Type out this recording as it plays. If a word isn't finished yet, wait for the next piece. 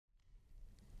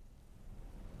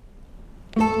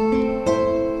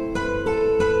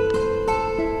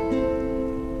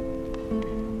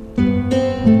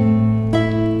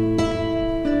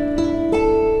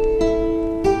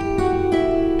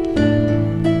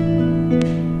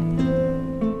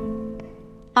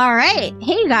All right.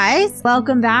 Hey guys.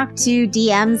 Welcome back to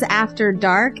DMs After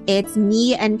Dark. It's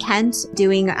me and Kent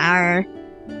doing our,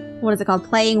 what is it called?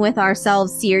 Playing with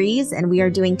Ourselves series. And we are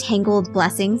doing Tangled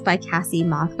Blessings by Cassie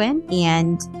Mothwin.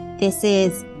 And this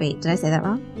is, wait, did I say that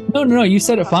wrong? No, you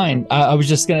said it fine. I was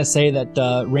just going to say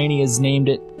that Rainey has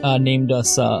named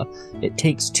us, It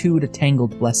Takes Two to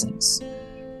Tangled Blessings.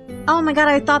 Oh my god,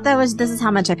 I thought this is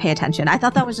how much I pay attention. I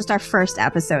thought that was just our first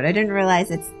episode. I didn't realize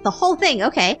it's the whole thing.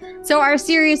 Okay. So our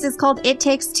series is called It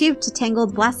Takes Two to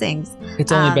Tangled Blessings.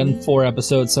 It's only been 4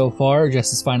 episodes so far.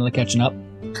 Jess is finally catching up.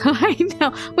 I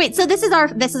know. Wait, so this is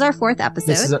our fourth episode.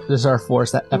 This is our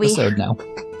fourth episode now.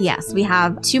 Yes, we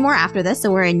have 2 more after this.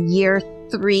 So we're in year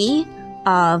 3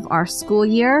 of our school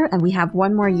year, and we have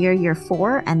 1 more year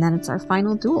 4, and then it's our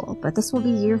final duel. But this will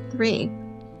be year 3.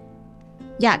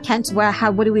 Yeah, Kent,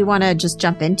 what do we want to just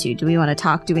jump into? Do we want to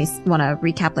talk? Do we want to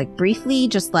recap like briefly,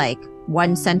 just like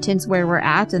one sentence where we're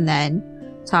at, and then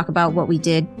talk about what we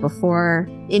did before,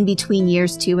 in between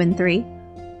years 2 and 3?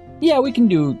 Yeah, we can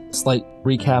do a slight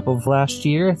recap of last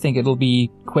year. I think it'll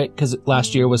be quick because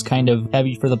last year was kind of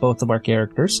heavy for the both of our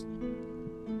characters.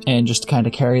 And just to kind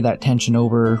of carry that tension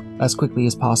over as quickly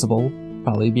as possible,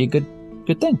 probably be a good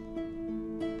thing.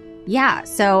 Yeah,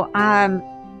 so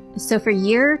for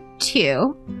year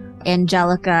 2,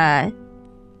 Angelica,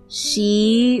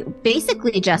 she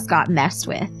basically just got messed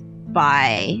with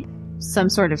by some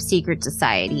sort of secret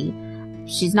society.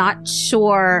 She's not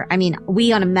sure. I mean,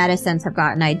 we on a meta sense have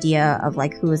got an idea of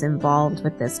like who is involved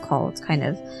with this cult, kind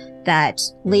of that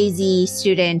lazy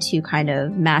student who kind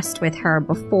of messed with her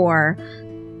before.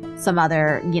 Some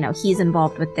other, he's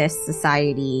involved with this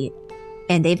society.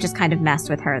 And they've just kind of messed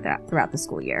with her throughout the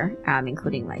school year,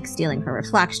 including like stealing her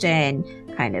reflection,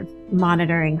 kind of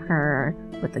monitoring her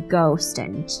with a ghost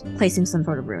and placing some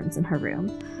sort of runes in her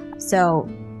room. So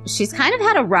she's kind of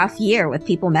had a rough year with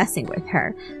people messing with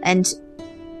her. And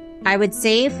I would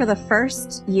say for the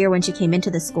first year when she came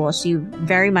into the school, she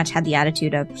very much had the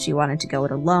attitude of she wanted to go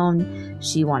it alone.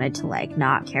 She wanted to like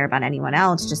not care about anyone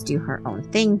else, just do her own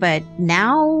thing. But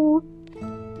now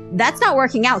that's not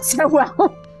working out so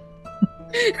well.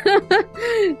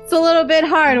 It's a little bit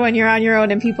hard when you're on your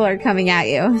own and people are coming at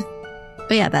you.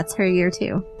 But yeah, that's her year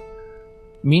 2.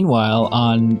 Meanwhile,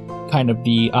 on kind of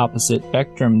the opposite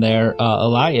spectrum there,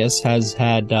 Elias has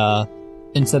had,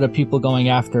 instead of people going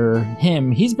after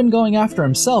him, he's been going after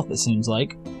himself, it seems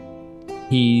like.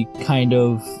 He kind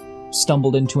of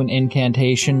stumbled into an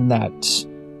incantation that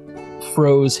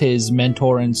froze his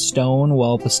mentor in stone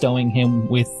while bestowing him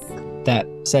with that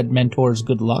said mentor's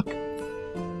good luck.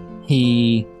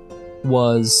 He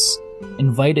was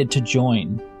invited to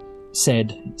join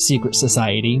said secret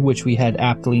society, which we had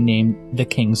aptly named the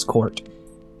King's Court.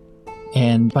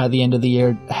 And by the end of the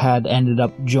year, had ended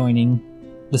up joining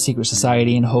the secret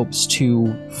society in hopes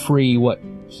to free what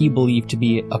he believed to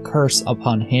be a curse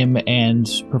upon him and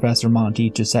Professor Monty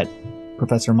to set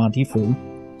Professor Monty free.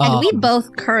 And we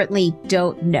both currently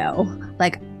don't know.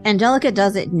 Like, Angelica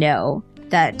doesn't know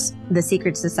that the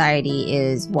secret society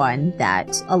is one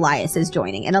that Elias is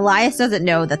joining. And Elias doesn't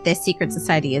know that this secret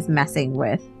society is messing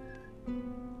with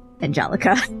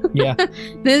Angelica. Yeah.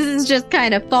 This is just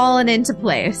kind of fallen into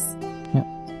place. Yeah.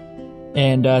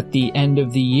 And at the end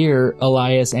of the year,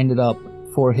 Elias ended up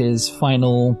for his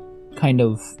final kind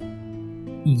of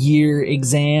year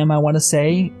exam, I want to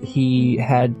say. He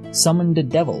had summoned a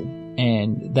devil,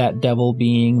 and that devil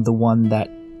being the one that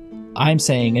I'm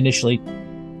saying initially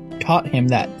taught him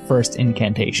that first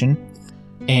incantation,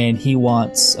 and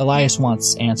Elias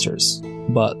wants answers,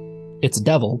 but it's a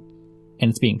devil,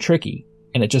 and it's being tricky,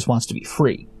 and it just wants to be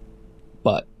free.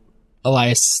 But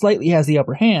Elias slightly has the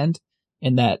upper hand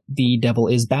in that the devil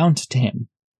is bound to him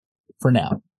for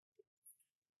now.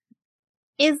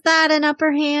 Is that an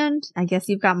upper hand? I guess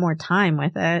you've got more time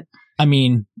with it. I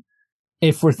mean,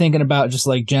 if we're thinking about just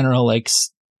like general like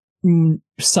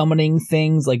summoning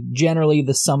things, like generally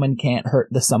the summon can't hurt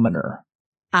the summoner.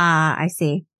 I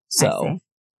see. So, I see.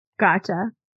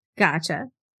 Gotcha.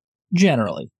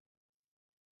 Generally.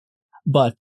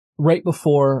 But right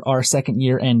before our second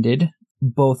year ended,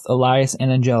 both Elias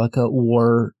and Angelica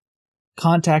were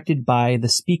contacted by the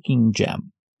Speaking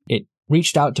Gem. It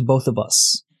reached out to both of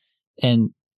us and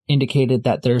indicated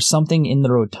that there's something in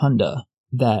the rotunda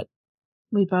that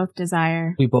we both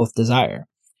desire.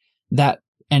 That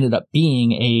ended up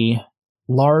being a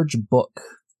large book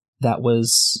that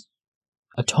was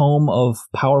a tome of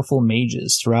powerful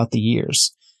mages throughout the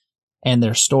years and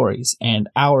their stories, and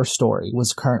our story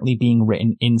was currently being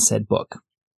written in said book.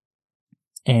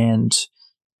 And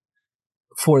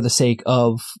for the sake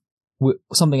of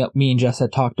something that me and Jess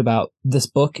had talked about, this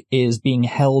book is being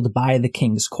held by the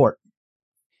King's Court.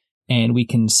 and we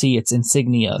can see its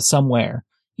insignia somewhere,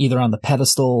 either on the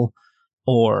pedestal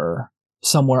or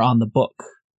somewhere on the book.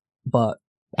 But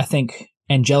I think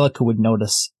Angelica would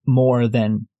notice more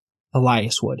than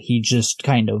Elias would. He just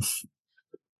kind of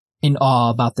in awe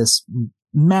about this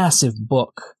massive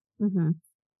book. Mm-hmm.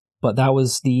 But that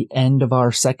was the end of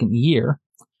our second year.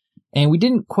 And we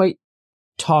didn't quite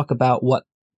talk about what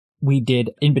we did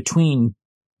in between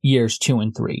years 2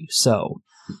 and 3. So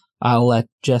I'll let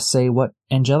Jess say what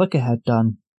Angelica had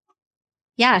done.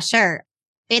 Yeah, sure.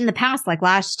 In the past, like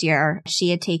last year, she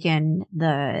had taken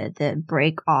the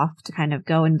break off to kind of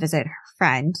go and visit her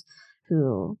friend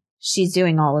who she's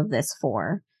doing all of this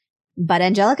for. But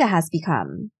Angelica has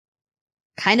become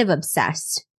kind of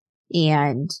obsessed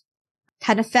and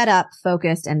kind of fed up,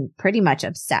 focused, and pretty much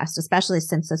obsessed, especially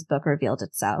since this book revealed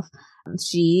itself.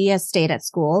 She has stayed at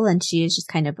school and she is just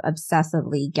kind of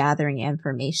obsessively gathering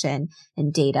information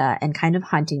and data and kind of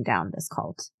hunting down this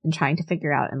cult and trying to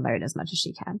figure out and learn as much as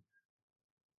she can.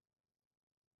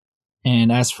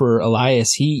 And as for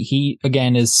Elias, he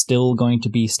again is still going to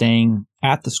be staying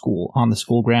at the school, on the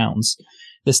school grounds,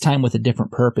 this time with a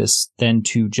different purpose than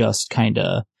to just kind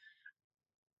of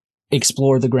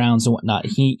explore the grounds and whatnot.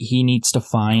 He needs to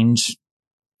find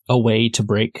a way to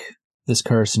break this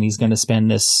curse, and he's going to spend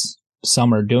this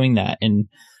summer doing that. And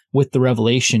with the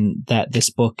revelation that this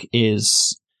book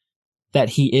is, that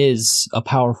he is a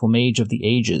powerful mage of the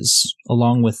ages,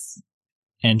 along with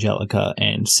Angelica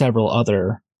and several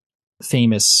other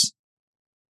famous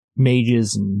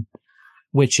mages and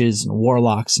witches and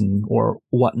warlocks and or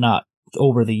whatnot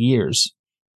over the years.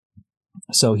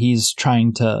 So he's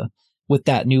trying to, with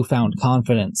that newfound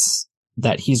confidence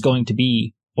that he's going to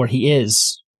be, or he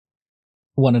is,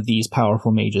 one of these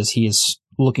powerful mages, he is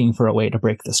looking for a way to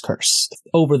break this curse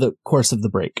over the course of the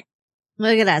break.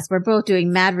 Look at us. We're both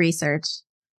doing mad research.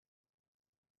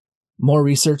 More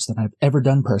research than I've ever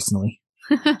done personally.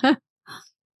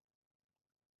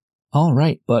 All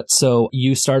right, but so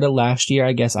you started last year.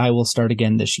 I guess I will start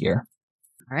again this year.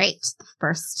 All right. The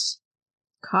first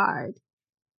card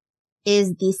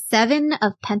is the 7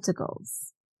 of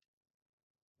Pentacles.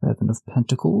 7 of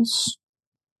Pentacles.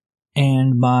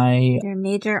 And my... Your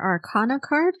major arcana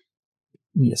card?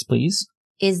 Yes, please.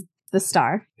 Is the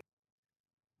Star.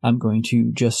 I'm going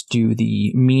to just do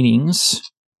the meanings.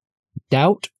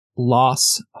 Doubt,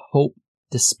 loss, hope,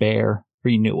 despair,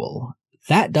 renewal.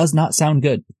 That does not sound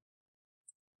good.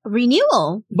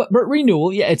 Renewal? But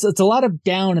renewal, yeah, it's a lot of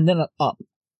down and then up.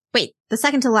 Wait, the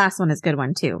second to last one is a good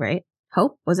one too, right?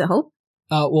 Hope? Was it hope?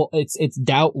 Well, it's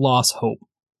doubt, loss, hope,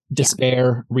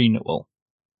 despair, renewal.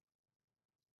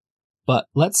 But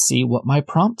let's see what my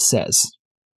prompt says.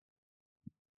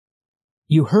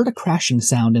 You heard a crashing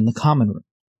sound in the common room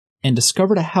and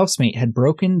discovered a housemate had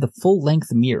broken the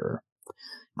full-length mirror.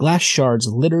 Glass shards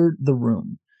littered the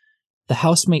room. The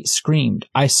housemate screamed,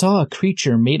 "I saw a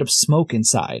creature made of smoke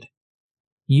inside."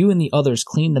 You and the others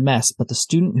cleaned the mess, but the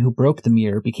student who broke the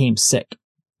mirror became sick.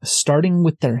 Starting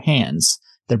with their hands,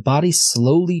 their bodies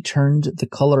slowly turned the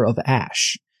color of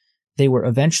ash. They were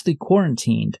eventually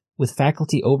quarantined, with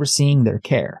faculty overseeing their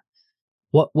care.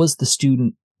 What was the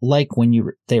student like when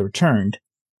they returned?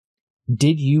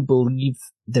 Did you believe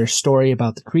their story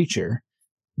about the creature?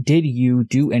 Did you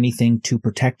do anything to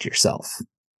protect yourself?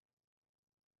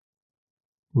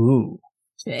 Ooh.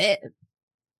 Shit.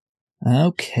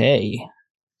 Okay.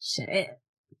 Shit.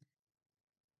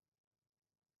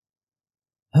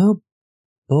 Oh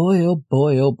boy, oh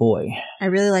boy, oh boy. I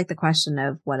really like the question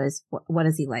of what is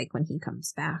he like when he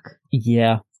comes back?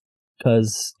 Yeah,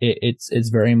 because it's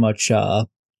very much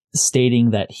stating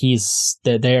that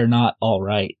they are not all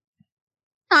right.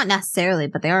 Not necessarily,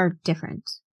 but they are different.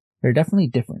 They're definitely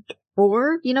different.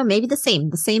 Or, maybe the same.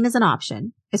 The same is an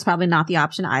option. It's probably not the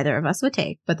option either of us would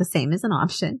take, but the same is an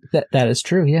option. That is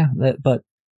true, yeah. But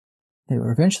they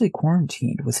were eventually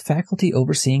quarantined, with faculty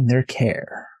overseeing their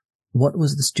care. What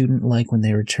was the student like when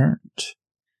they returned?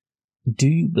 Do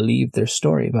you believe their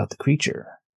story about the creature?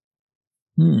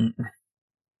 You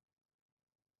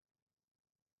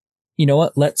know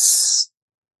what? Let's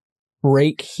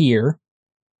break here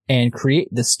and create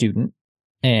the student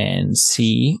and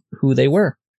see who they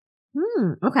were.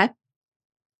 Okay.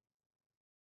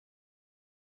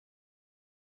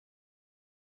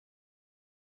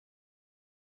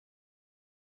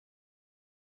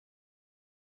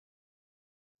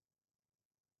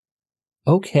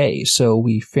 Okay, so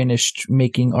we finished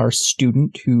making our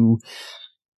student who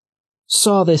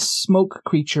saw this smoke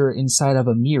creature inside of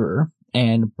a mirror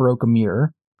and broke a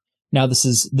mirror. Now this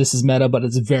is meta, but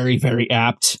it's very, very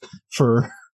apt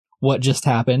for what just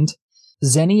happened.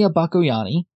 Xenia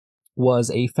Bakoyani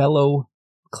was a fellow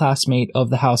classmate of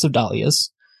the House of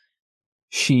Dahlias.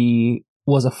 She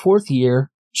was a fourth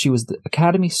year. She was the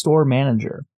Academy store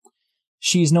manager.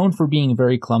 She's known for being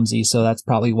very clumsy, so that's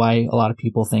probably why a lot of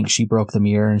people think she broke the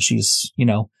mirror, and she's,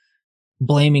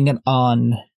 blaming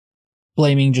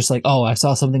just like, oh, I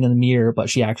saw something in the mirror, but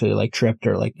she actually like tripped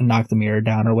or like knocked the mirror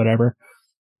down or whatever.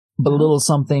 But a little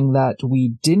something that we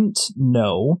didn't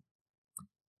know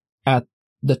at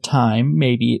the time,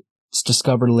 maybe it's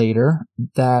discovered later,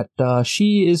 that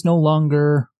she is no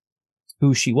longer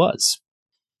who she was.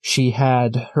 She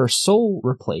had her soul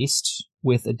replaced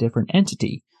with a different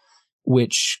entity,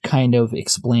 which kind of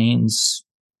explains,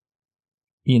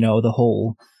 the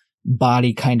whole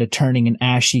body kind of turning an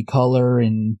ashy color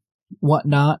and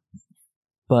whatnot.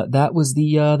 But that was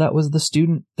the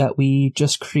student that we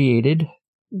just created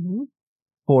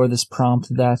for this prompt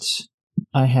that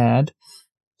I had.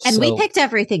 And we picked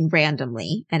everything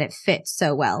randomly, and it fit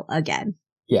so well again.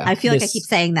 Yeah, I feel like I keep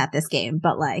saying that this game,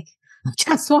 but like,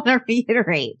 just want to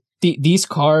reiterate. These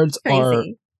cards Crazy. are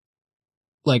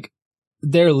like,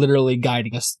 they're literally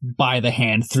guiding us by the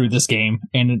hand through this game,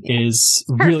 and it is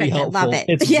really helpful. I love it.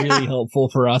 It's really helpful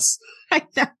for us. I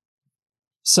know.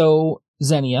 So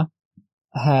Xenia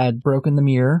had broken the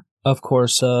mirror. Of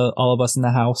course, all of us in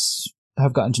the house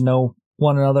have gotten to know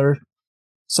one another,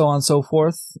 so on and so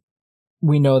forth.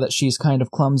 We know that she's kind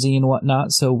of clumsy and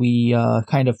whatnot, so we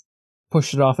kind of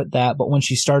pushed it off at that. But when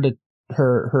she started,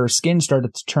 her skin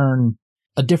started to turn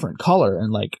a different color,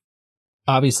 and like,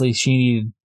 obviously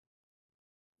she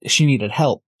needed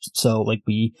help. So like,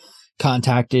 we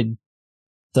contacted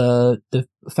the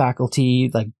faculty,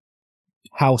 like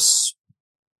house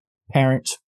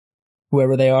parent,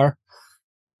 whoever they are,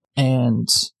 and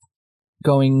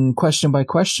going question by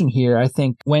question here. I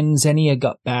think when Xenia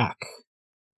got back,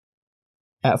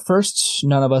 at first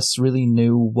none of us really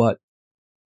knew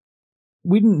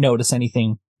we didn't notice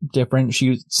anything different.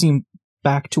 She seemed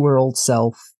back to her old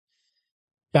self,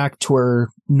 back to her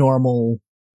normal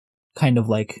kind of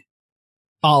like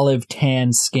olive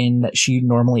tan skin that she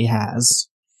normally has.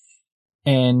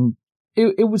 And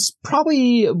it was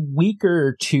probably a week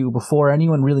or two before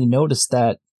anyone really noticed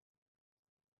that,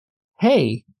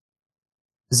 hey,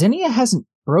 Xenia hasn't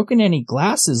broken any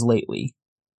glasses lately.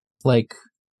 Like,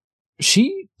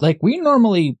 we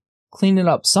normally clean it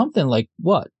up something like,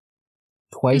 what,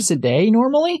 twice a day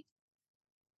normally?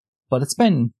 But it's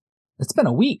been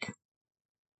a week.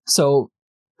 So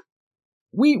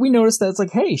we noticed that it's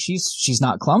like, hey, she's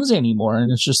not clumsy anymore,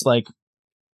 and it's just like,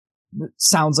 it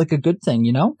sounds like a good thing,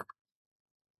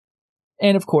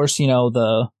 And of course,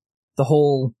 the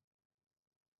whole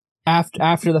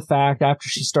after the fact, after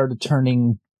she started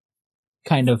turning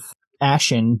kind of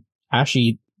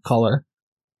ashy color,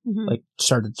 like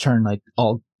started to turn like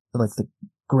all like the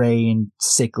gray and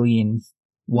sickly and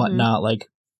whatnot. Like,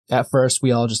 at first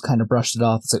we all just kind of brushed it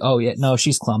off. It's like, oh yeah, no,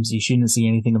 she's clumsy. She didn't see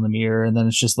anything in the mirror. And then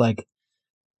it's just like,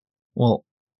 well,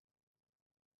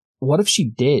 what if she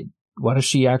did? What if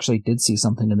she actually did see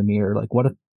something in the mirror? Like, what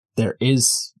if there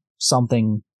is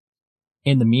something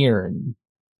in the mirror, and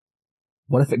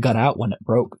what if it got out when it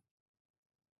broke?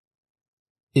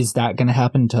 Is that going to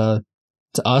happen to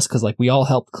us? Because like, we all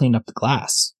helped clean up the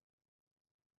glass,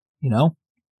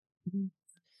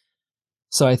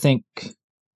 So I think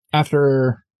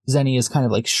after Xenia's kind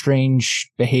of like strange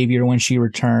behavior when she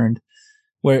returned,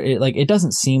 where it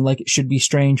doesn't seem like it should be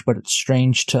strange, but it's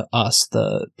strange to us,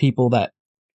 the people that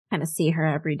kind of see her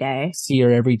every day.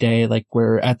 Like,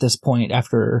 we're at this point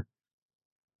after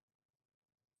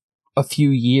a few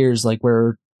years, like,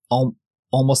 we're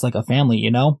almost like a family,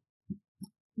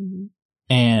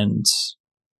 And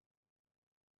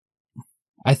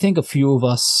I think a few of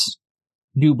us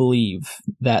do believe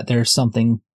that there's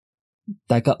something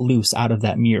that got loose out of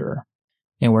that mirror,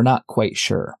 and we're not quite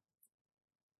sure.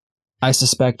 I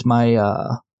suspect my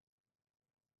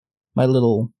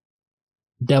little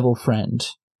devil friend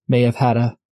may have had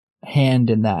a hand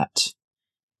in that,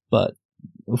 but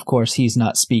of course he's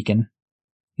not speaking.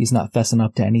 He's not fessing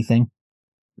up to anything.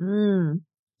 Do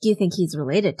you think he's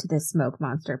related to this smoke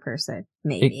monster person?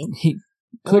 Maybe he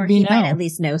could be. He now. might at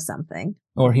least know something,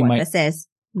 or he what might. This is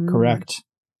Correct.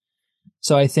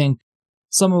 So I think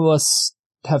some of us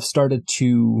have started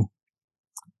to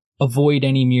avoid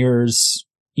any mirrors,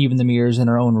 even the mirrors in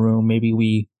our own room. Maybe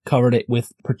we covered it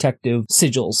with protective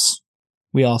sigils.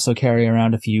 We also carry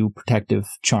around a few protective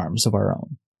charms of our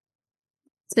own.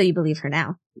 So you believe her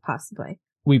now, possibly.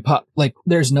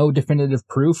 There's no definitive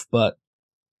proof, but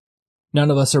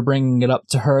none of us are bringing it up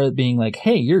to her being like,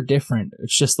 hey, you're different.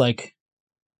 It's just like,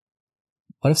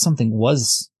 what if something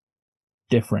was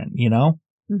different,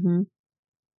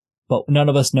 but none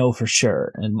of us know for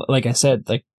sure. And like I said,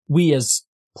 like we as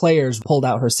players pulled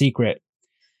out her secret,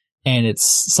 and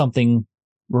it's something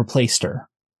replaced her,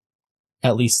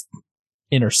 at least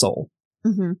in her soul.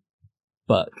 Mm-hmm.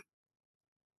 But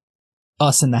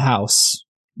us in the house,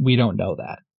 we don't know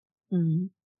that. Mm-hmm.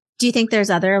 Do you think there's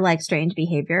other like strange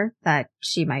behavior that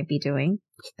she might be doing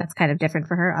that's kind of different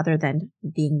for her other than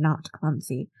being not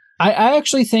clumsy? I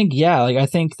actually think, yeah, like I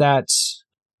think that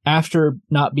after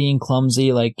not being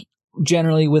clumsy, like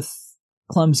generally with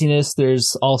clumsiness,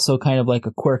 there's also kind of like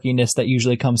a quirkiness that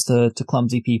usually comes to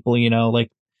clumsy people, you know,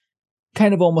 like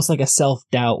kind of almost like a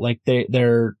self-doubt, like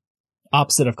they're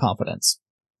opposite of confidence.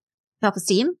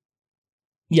 Self-esteem?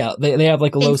 Yeah, they have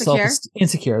like a low Insecure? self-esteem.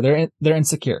 Insecure. They're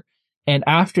insecure. And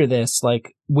after this,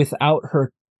 like without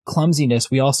her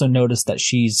clumsiness, we also notice that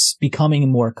she's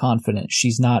becoming more confident.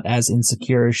 She's not as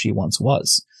insecure as she once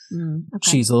was. Okay.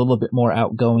 She's a little bit more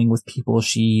outgoing with people.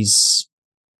 She's,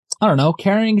 I don't know,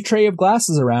 carrying a tray of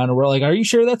glasses around, and we're like, are you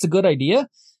sure that's a good idea?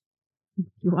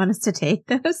 You want us to take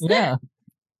those? Yeah.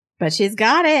 But she's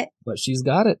got it. But she's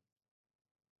got it.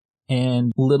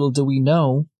 And little do we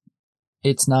know,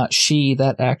 it's not she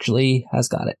that actually has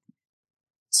got it.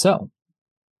 So,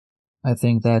 I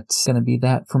think that's going to be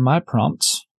that for my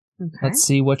prompt. Okay. Let's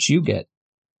see what you get.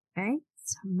 Okay.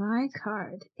 So my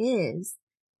card is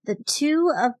the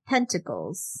Two of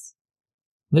Pentacles.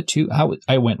 The two,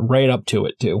 I went right up to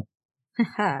it too.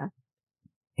 Haha.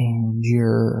 And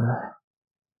you're...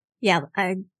 Yeah,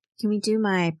 can we do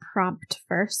my prompt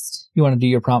first? You want to do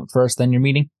your prompt first, then your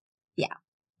meeting? Yeah.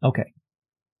 Okay.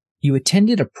 You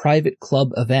attended a private club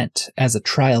event as a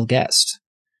trial guest.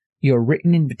 Your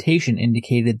written invitation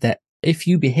indicated that if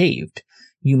you behaved,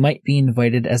 you might be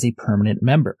invited as a permanent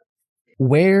member,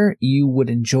 where you would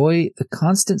enjoy the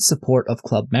constant support of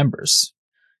club members.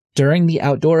 During the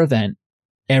outdoor event,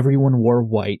 everyone wore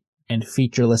white and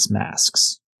featureless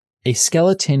masks. A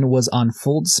skeleton was on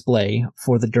full display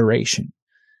for the duration,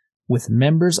 with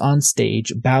members on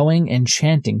stage bowing and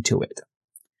chanting to it.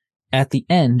 At the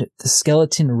end, the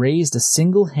skeleton raised a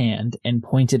single hand and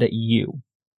pointed at you.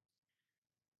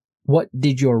 What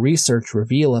did your research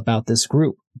reveal about this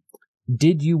group?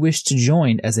 Did you wish to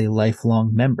join as a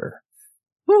lifelong member?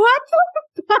 What?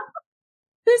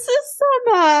 This is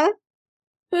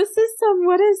some,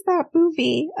 what is that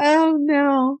movie? Oh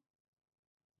no.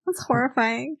 That's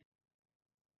horrifying.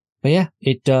 But yeah,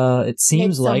 it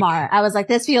seems like... Midsommar. I was like,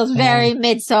 this feels very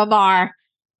Midsommar.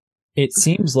 It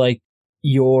seems like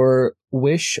your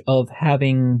wish of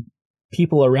having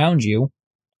people around you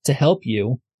to help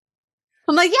you.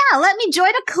 I'm like, yeah, let me join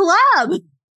a club.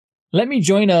 Let me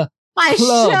join a I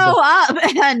club. show up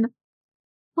and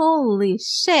holy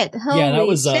shit. Yeah, that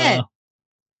was shit.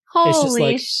 Holy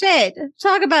like, shit.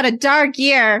 Talk about a dark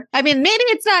year. I mean, maybe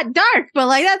it's not dark, but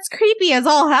like that's creepy as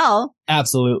all hell.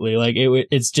 Absolutely. Like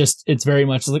it's very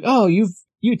much like, oh, you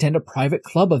attend a private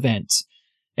club event.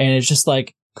 And it's just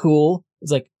like, cool.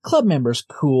 It's like club members,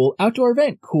 cool. Outdoor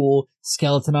event, cool.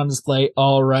 Skeleton on display,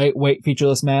 all right. White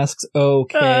featureless masks,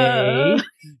 okay.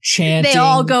 Chanting. They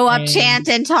all go up, chant,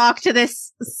 and talk to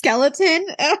this skeleton,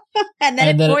 and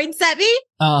then it points at me.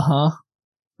 Uh-huh.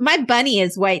 My bunny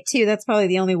is white too. That's probably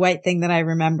the only white thing that I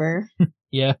remember.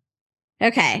 Yeah.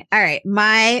 Okay. All right.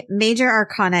 My major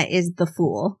arcana is the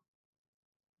Fool.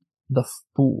 The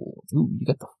Fool. Ooh, you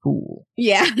got the Fool.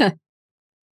 Yeah.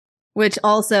 Which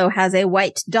also has a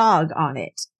white dog on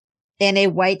it. And a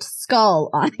white skull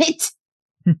on it.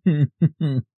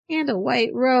 And a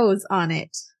white rose on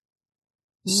it.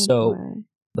 So,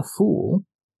 the Fool.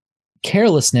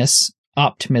 Carelessness,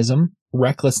 optimism,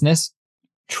 recklessness,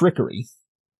 trickery.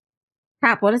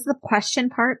 Crap, what is the question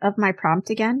part of my prompt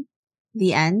again?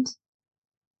 The end?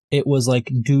 It was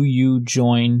like, do you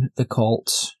join the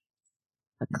cult?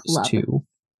 The club.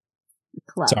 The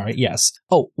club. Sorry, yes.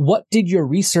 Oh, what did your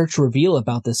research reveal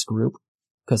about this group?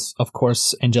 Because, of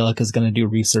course, Angelica's going to do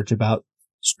research about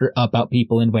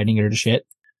people inviting her to shit.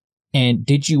 And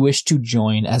did you wish to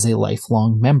join as a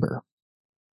lifelong member?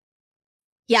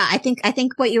 Yeah, I think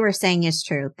what you were saying is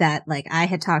true. That, like, I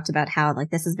had talked about how, like,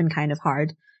 this has been kind of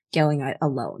hard going out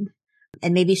alone.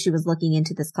 And maybe she was looking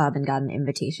into this club and got an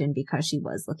invitation because she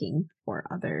was looking for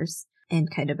others and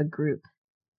kind of a group.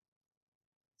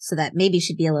 So that maybe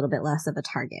she'd be a little bit less of a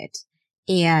target.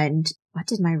 And what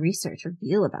did my research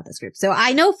reveal about this group? So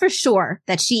I know for sure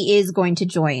that she is going to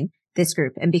join this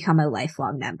group and become a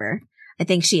lifelong member. I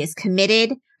think she is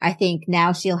committed. I think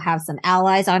now she'll have some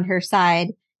allies on her side,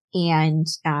 and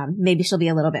maybe she'll be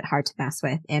a little bit hard to mess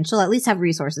with, and she'll at least have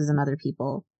resources and other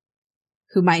people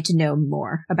who might know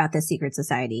more about this secret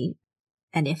society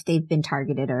and if they've been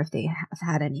targeted or if they have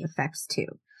had any effects too.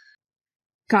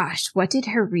 Gosh, what did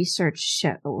her research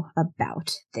show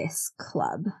about this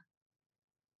club?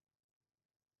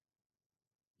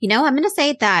 You know, I'm going to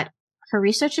say that her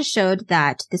research has showed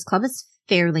that this club is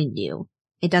fairly new.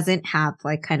 It doesn't have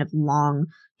like kind of long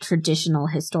traditional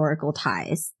historical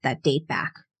ties that date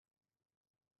back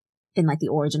in like the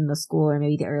origin of the school or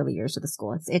maybe the early years of the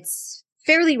school. It's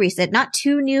fairly recent, not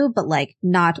too new, but like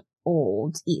not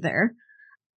old either.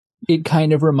 It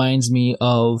kind of reminds me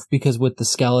of, because with the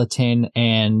skeleton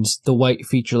and the white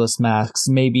featureless masks,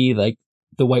 maybe like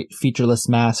the white featureless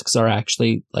masks are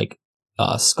actually like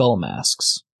skull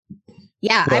masks.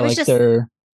 Yeah, where, I was like, just... Go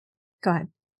ahead.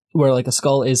 Where like a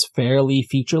skull is fairly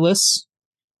featureless.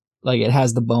 Like it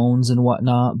has the bones and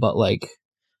whatnot, but like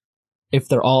if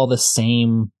they're all the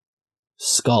same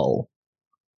skull,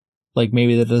 like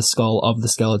maybe they're the skull of the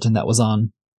skeleton that was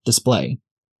on display.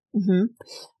 Mm-hmm.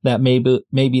 That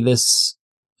maybe this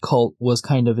cult was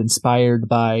kind of inspired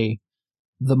by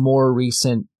the more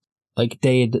recent like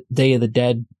Day of the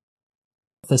Dead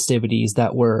festivities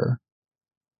that were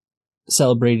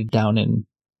celebrated down in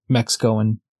Mexico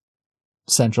and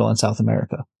Central and South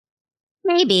America.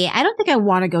 Maybe. I don't think I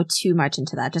want to go too much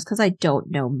into that just because I don't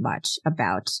know much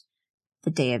about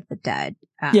the Day of the Dead.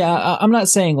 Yeah, I'm not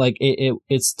saying like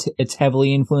it's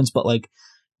heavily influenced, but like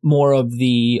more of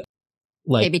the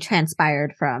like maybe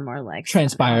transpired from, or like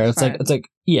transpire. It's like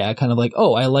yeah, kind of like,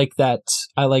 oh, I like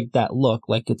that look.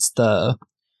 Like it's the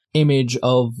image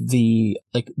of the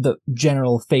like the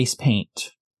general face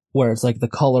paint where it's like the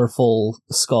colorful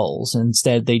skulls.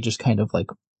 Instead, they just kind of like,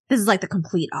 this is like the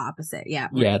complete opposite. Yeah.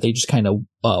 Right. Yeah, they just kind of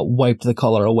wiped the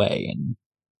color away. And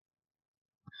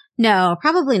no,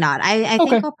 probably not. I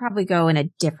think I'll probably go in a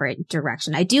different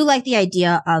direction. I do like the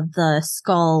idea of the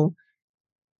skull.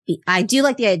 I do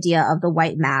like the idea of the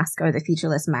white mask or the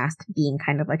featureless mask being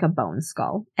kind of like a bone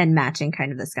skull and matching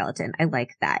kind of the skeleton. I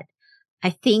like that. I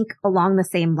think along the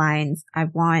same lines, I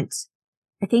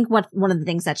think one of the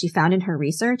things that she found in her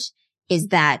research is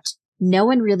that no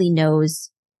one really knows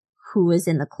who is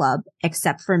in the club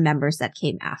except for members that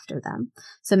came after them.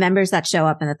 So members that show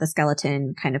up and that the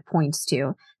skeleton kind of points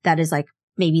to, that is like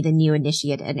maybe the new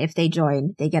initiate. And if they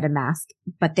join, they get a mask,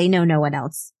 but they know no one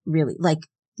else really. Like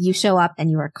you show up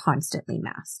and you are constantly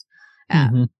masked.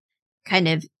 Kind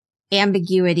of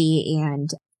ambiguity and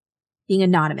being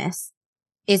anonymous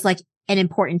is like an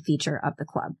important feature of the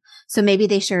club. So maybe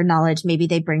they share knowledge, maybe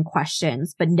they bring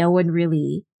questions, but no one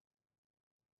really...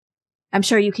 I'm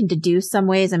sure you can deduce some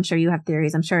ways. I'm sure you have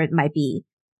theories. I'm sure you might be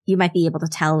able to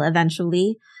tell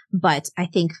eventually. But I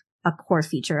think a core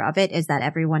feature of it is that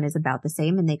everyone is about the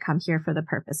same and they come here for the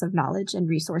purpose of knowledge and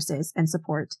resources and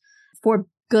support for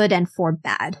good and for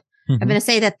bad. I'm going to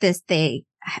say that they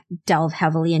delve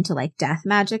heavily into like death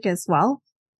magic as well.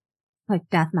 Like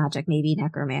death magic, maybe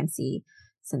necromancy,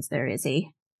 since there is a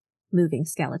moving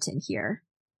skeleton here.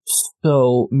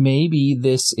 So maybe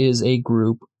this is a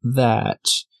group that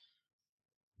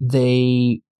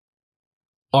they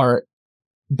are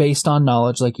based on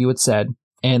knowledge, like you had said,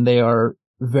 and they are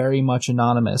very much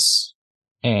anonymous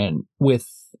and with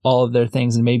all of their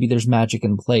things, and maybe there's magic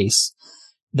in place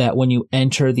that when you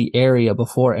enter the area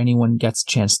before anyone gets a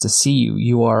chance to see you,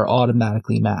 you are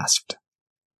automatically masked.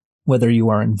 Whether you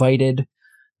are invited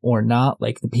or not,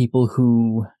 like the people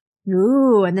who...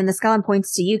 Ooh, and then the skeleton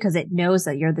points to you because it knows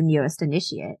that you're the newest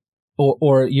initiate.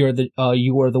 Or you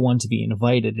are the one to be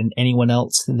invited, and anyone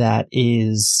else that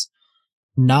is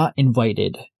not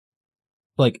invited,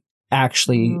 like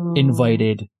actually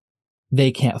invited,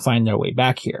 they can't find their way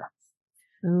back here.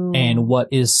 Ooh. And what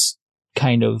is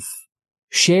kind of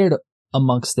shared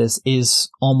amongst this is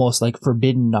almost like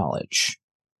forbidden knowledge.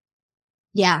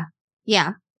 Yeah.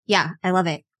 I love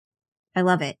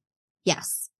it.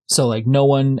 Yes. So like no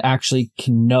one actually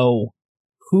can know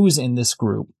who's in this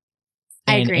group.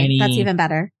 I agree. That's even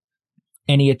better.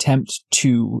 Any attempt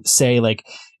to say, like,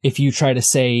 if you try to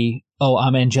say, oh,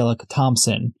 I'm Angelica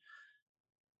Thompson,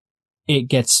 it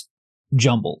gets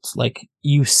jumbled. Like,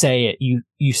 you say it,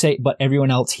 you say it, but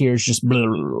everyone else hears just blah,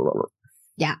 blah, blah, blah.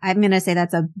 Yeah, I'm going to say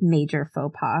that's a major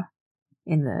faux pas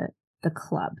in the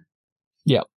club.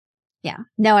 Yeah. Yeah.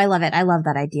 No, I love it. I love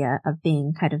that idea of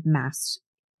being kind of masked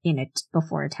in it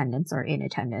before attendance or in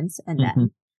attendance and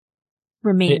then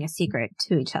remaining a secret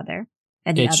to each other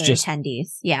and the other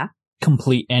attendees. Yeah.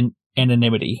 Complete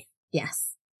anonymity.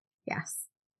 Yes.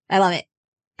 I love it.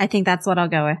 I think that's what I'll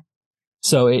go with.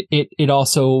 So it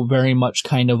also very much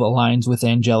kind of aligns with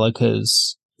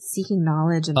Angelica's seeking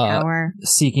knowledge and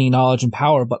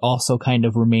power, but also kind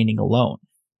of remaining alone.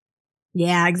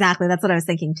 Yeah, exactly. That's what I was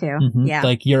thinking too. Yeah.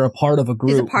 Like you're a part of a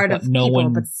group, He's a part of no people,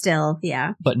 one, but still,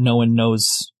 yeah. But no one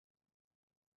knows.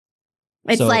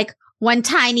 It's like one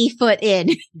tiny foot in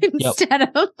instead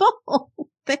of the whole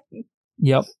thing.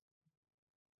 Yep.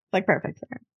 Like perfect for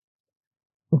her.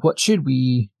 What should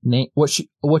we name? What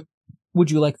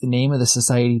would you like the name of the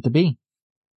society to be?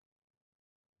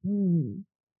 You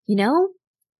know,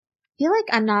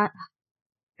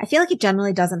 I feel like it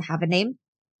generally doesn't have a name,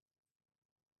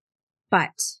 but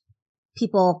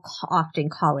people often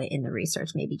call it in the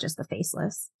research maybe just the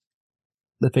Faceless.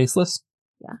 The Faceless?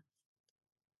 Yeah.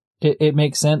 It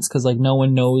makes sense because like no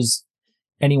one knows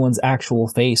anyone's actual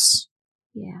face.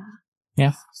 Yeah.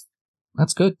 Yeah.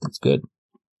 That's good. That's good.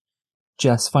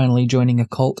 Jess finally joining a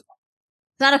cult.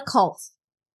 It's not a cult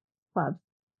club.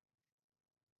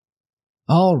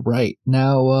 All right.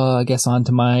 Now, I guess on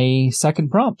to my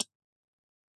second prompt.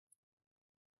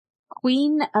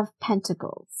 Queen of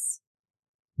Pentacles.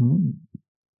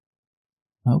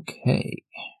 Okay.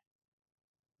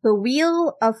 The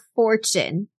Wheel of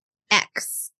Fortune,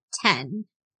 X10.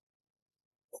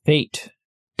 Fate,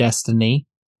 destiny,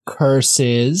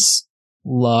 curses,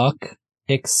 luck,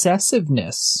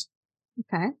 excessiveness.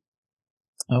 Okay.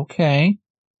 Okay.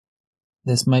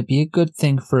 This might be a good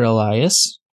thing for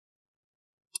Elias.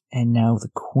 And now the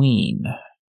Queen.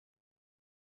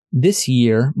 This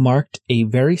year marked a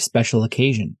very special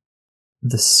occasion.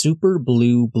 The super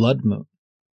blue blood moon.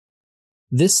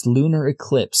 This lunar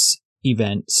eclipse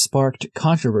event sparked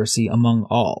controversy among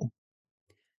all.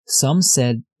 Some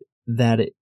said that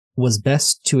it was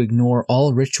best to ignore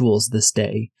all rituals this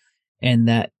day, and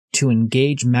that to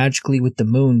engage magically with the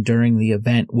moon during the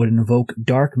event would invoke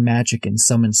dark magic and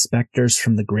summon specters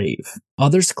from the grave.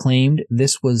 Others claimed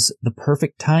this was the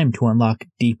perfect time to unlock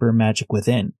deeper magic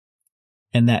within,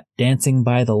 and that dancing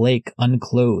by the lake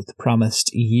unclothed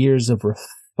promised years of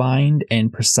refined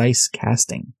and precise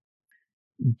casting.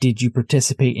 Did you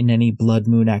participate in any blood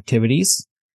moon activities?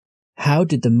 How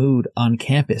did the mood on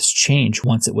campus change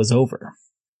once it was over?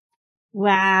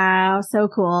 Wow, so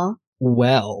cool.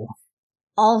 Well.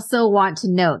 Also want to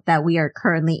note that we are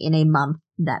currently in a month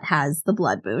that has the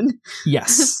blood moon.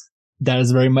 Yes, that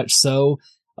is very much so.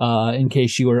 In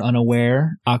case you were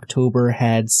unaware, October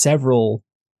had several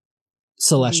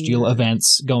celestial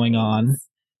events going on.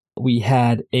 We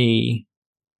had a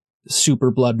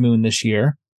super blood moon this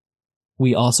year.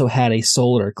 We also had a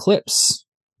solar eclipse,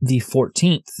 the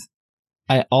 14th.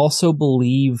 I also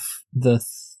believe the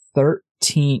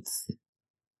 13th.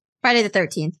 Friday the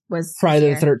 13th was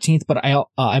Friday the 13th, but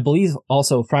I believe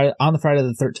also on the Friday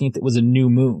the 13th it was a new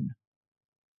moon.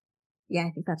 Yeah,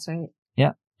 I think that's right.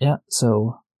 Yeah.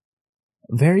 So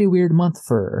very weird month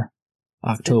for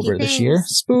October this year.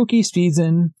 Spooky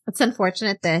season. It's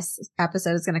unfortunate this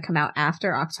episode is going to come out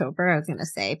after October. I was going to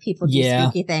say people do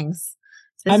spooky things.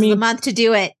 This is the month to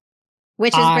do it.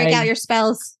 Witches, break out your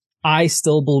spells. I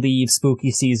still believe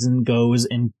spooky season goes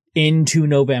into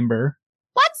November.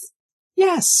 What?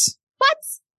 Yes. What?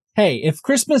 Hey, if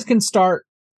Christmas can start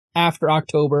after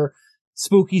October,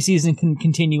 spooky season can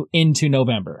continue into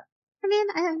November. I mean,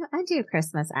 I do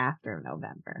Christmas after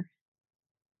November.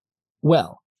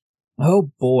 Well,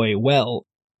 oh boy, well,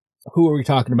 who are we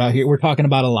talking about here? We're talking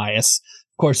about Elias.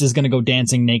 Of course, he's going to go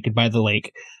dancing naked by the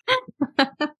lake.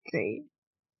 Great.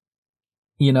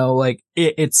 You know, like,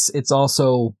 it's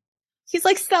also... He's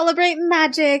like celebrating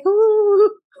magic.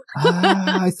 Ooh.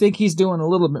 I think he's doing a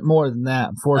little bit more than that,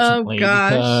 unfortunately. Oh,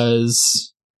 gosh.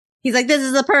 Because... He's like, this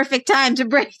is the perfect time to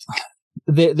break.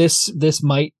 This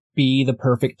might be the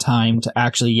perfect time to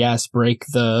actually, yes,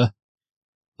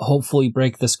 hopefully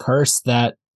break this curse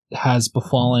that has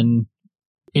befallen...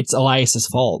 It's Elias's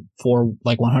fault for,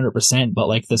 like, 100%, but,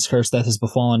 like, this curse that has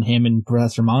befallen him and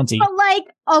Professor Monty. But, like,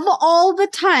 of all the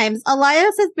times,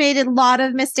 Elias has made a lot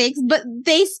of mistakes, but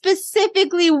they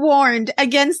specifically warned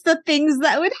against the things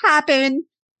that would happen,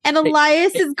 and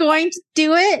Elias is going to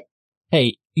do it?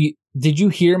 Hey, did you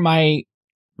hear my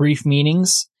brief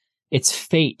meanings? It's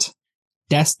fate,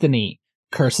 destiny,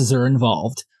 curses are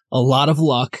involved, a lot of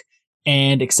luck,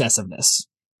 and excessiveness.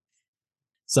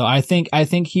 So I think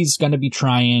he's going to be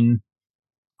trying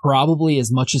probably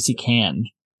as much as he can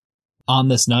on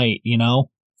this night, you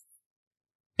know?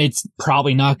 It's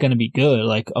probably not going to be good.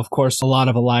 Like, of course, a lot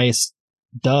of Elias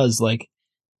does. Like,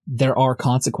 there are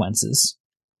consequences.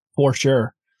 For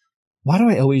sure. Why do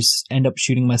I always end up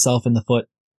shooting myself in the foot?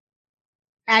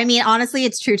 I mean, honestly,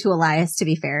 it's true to Elias, to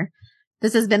be fair.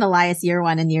 This has been Elias year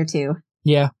 1 and year 2.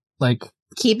 Yeah, like...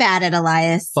 Keep at it,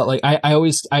 Elias. But, like,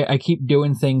 I keep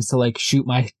doing things to, like, shoot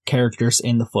my characters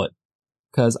in the foot.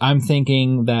 Because I'm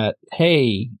thinking that,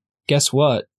 hey, guess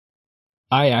what?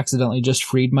 I accidentally just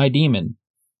freed my demon.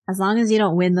 As long as you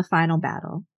don't win the final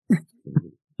battle.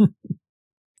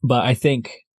 But I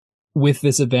think with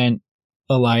this event,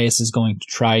 Elias is going to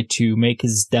try to make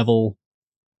his devil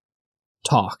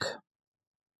talk.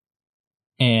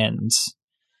 And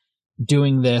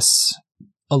doing this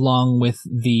along with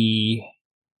the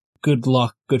good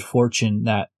luck, good fortune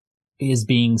that is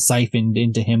being siphoned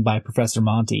into him by Professor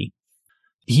Monty,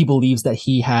 he believes that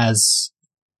he has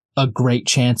a great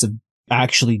chance of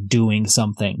actually doing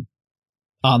something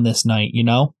on this night, you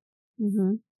know?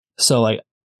 Mm-hmm. So, like,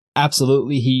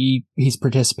 absolutely he's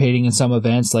participating in some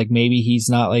events. Like, maybe he's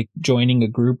not, like, joining a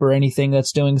group or anything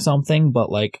that's doing something,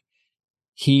 but, like,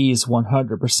 he's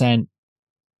 100%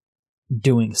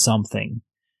 doing something.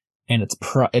 And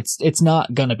it's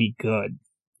not gonna be good.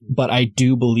 But I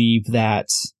do believe that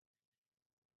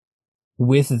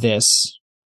with this,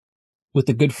 with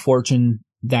the good fortune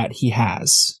that he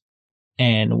has,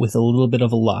 and with a little bit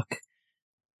of a luck,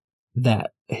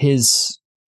 that his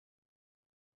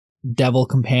devil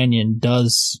companion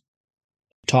does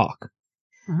talk.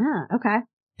 Okay.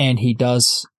 And he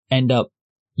does end up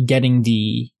getting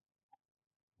the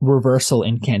reversal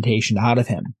incantation out of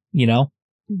him, you know?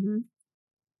 Mm-hmm.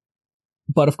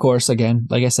 But of course, again,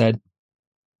 like I said,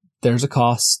 there's a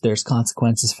cost, there's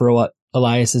consequences for what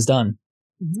Elias has done.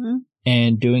 Mm-hmm.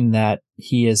 And doing that,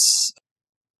 he has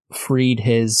freed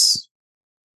his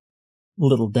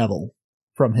little devil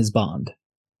from his bond.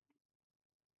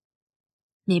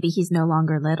 Maybe he's no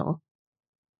longer little.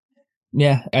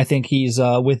 Yeah, I think he's,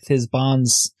 with his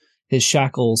bonds, his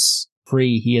shackles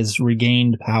free, he has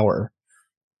regained power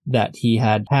that he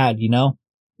had, you know?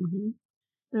 Mm-hmm.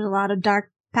 There's a lot of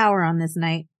dark power on this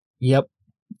night. Yep.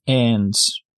 And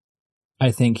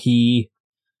I think the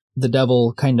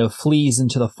devil kind of flees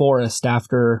into the forest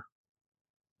after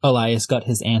Elias got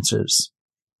his answers.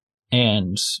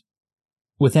 And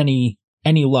with any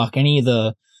luck, any of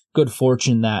the good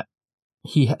fortune that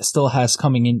he still has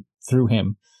coming in through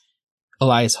him,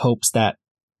 Elias hopes that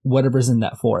whatever's in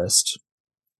that forest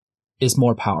is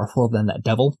more powerful than that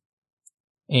devil,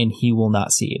 and he will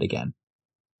not see it again.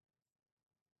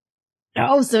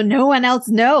 Oh, so no one else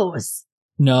knows.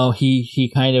 No,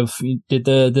 he kind of did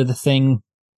the thing,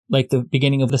 like the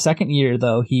beginning of the second year,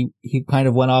 though. He kind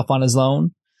of went off on his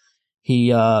own.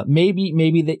 He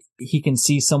maybe that he can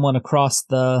see someone across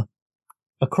the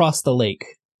lake.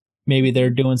 Maybe they're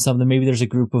doing something. Maybe there's a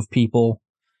group of people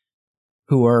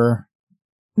who are,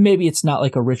 maybe it's not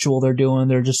like a ritual they're doing.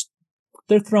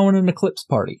 They're throwing an eclipse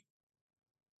party.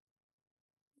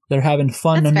 They're having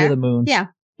fun under the moon. Yeah,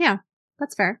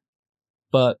 that's fair.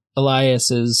 But Elias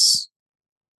is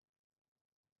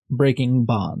breaking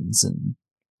bonds and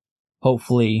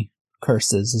hopefully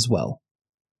curses as well.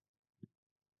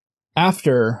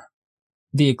 After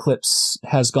the eclipse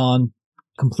has gone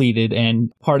completed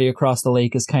and party across the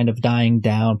lake is kind of dying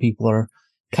down, people are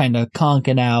kind of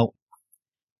conking out.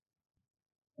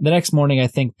 The next morning, I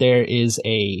think there is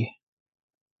a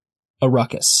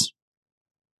ruckus,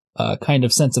 a kind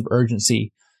of sense of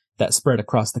urgency that spread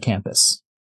across the campus.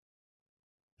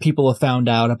 People have found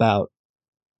out about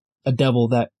a devil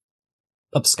that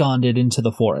absconded into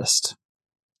the forest.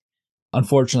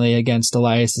 Unfortunately, against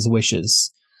Elias's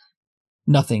wishes,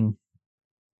 nothing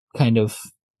kind of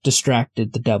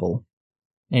distracted the devil,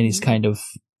 and he's kind of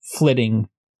flitting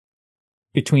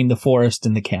between the forest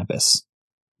and the campus,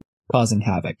 causing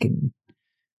havoc and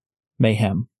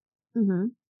mayhem. Mm-hmm.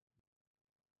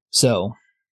 So,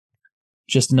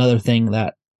 just another thing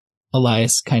that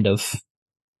Elias kind of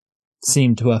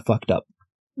seemed to have fucked up.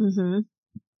 Mm-hmm.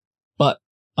 But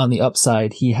on the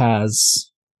upside, he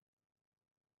has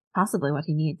possibly what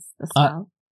he needs this spell.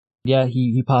 Yeah,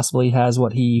 he possibly has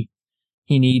what he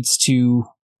needs to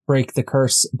break the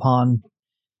curse upon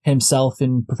himself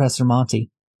and Professor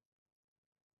Monty.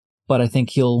 But I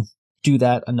think he'll do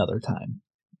that another time.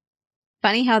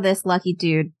 Funny how this lucky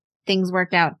dude, things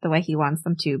work out the way he wants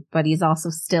them to, but he's also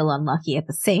still unlucky at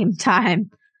the same time.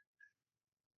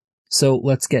 So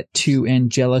let's get to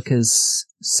Angelica's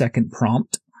second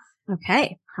prompt.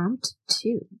 Okay, prompt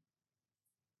 2.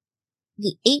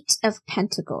 The 8 of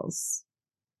Pentacles.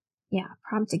 Yeah,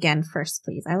 prompt again first,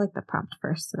 please. I like the prompt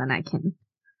first, so then I can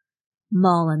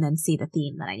mull and then see the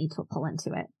theme that I need to pull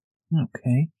into it.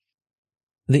 Okay.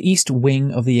 The east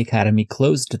wing of the academy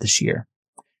closed this year.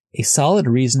 A solid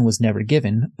reason was never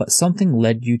given, but something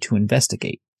led you to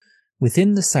investigate.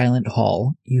 Within the silent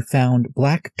hall, you found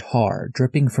black tar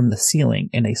dripping from the ceiling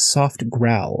and a soft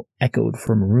growl echoed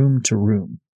from room to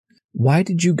room. Why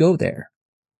did you go there?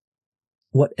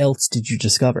 What else did you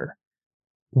discover?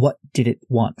 What did it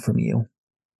want from you?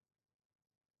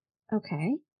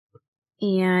 Okay.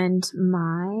 And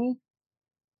my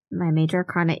major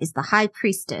arcana is the High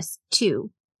Priestess,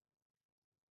 2.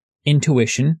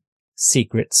 Intuition,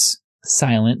 secrets,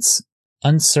 silence,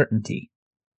 uncertainty.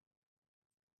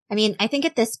 I mean, I think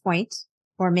at this point,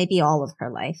 or maybe all of her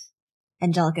life,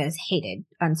 Angelica has hated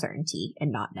uncertainty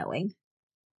and not knowing.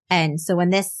 And so when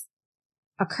this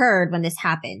occurred, when this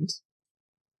happened,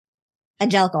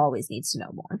 Angelica always needs to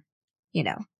know more. You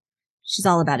know, she's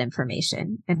all about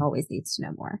information and always needs to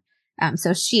know more.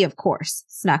 So she, of course,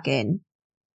 snuck in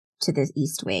to the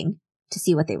East Wing to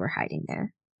see what they were hiding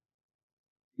there.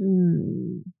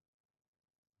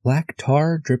 Black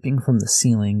tar dripping from the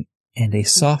ceiling and a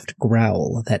soft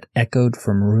growl that echoed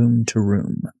from room to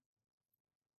room.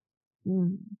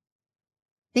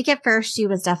 I think at first she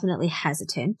was definitely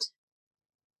hesitant.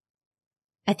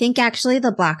 I think actually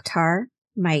the black tar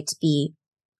might be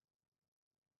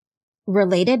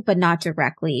related, but not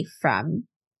directly from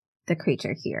the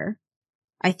creature here.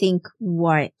 I think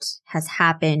what has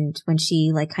happened when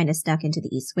she kind of snuck into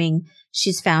the East Wing,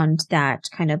 she's found that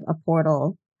kind of a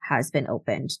portal has been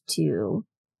opened to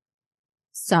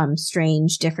some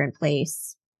strange different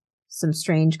place, some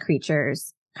strange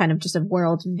creatures, kind of just a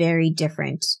world very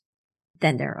different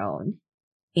than their own.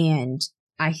 And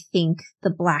I think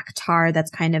the black tar that's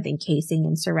kind of encasing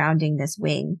and surrounding this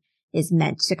wing is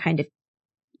meant to kind of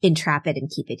entrap it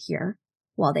and keep it here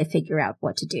while they figure out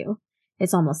what to do.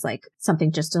 It's almost like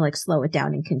something just to slow it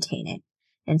down and contain it.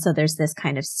 And so there's this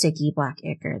kind of sticky black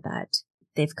ichor that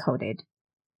they've coated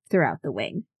throughout the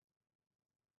wing.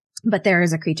 But there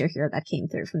is a creature here that came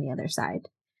through from the other side,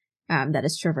 that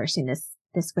is traversing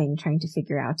this wing, trying to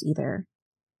figure out either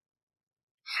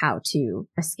how to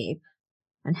escape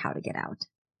and how to get out.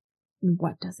 And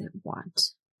what does it want?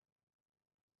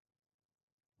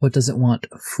 What does it want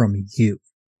from you?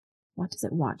 What does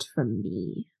it want from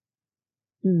me?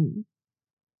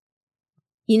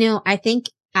 I think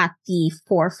at the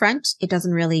forefront, it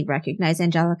doesn't really recognize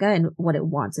Angelica, and what it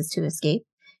wants is to escape.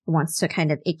 It wants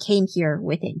to it came here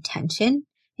with intention.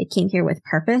 It came here with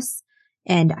purpose.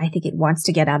 And I think it wants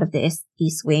to get out of the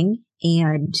East Wing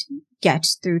and get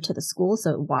through to the school.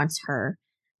 So it wants her,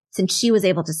 since she was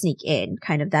able to sneak in,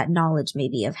 kind of that knowledge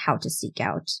maybe of how to seek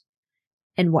out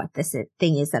and what this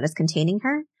thing is that is containing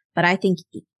her. But I think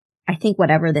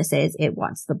whatever this is, it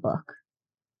wants the book.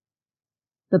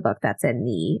 The book that's in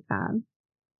the,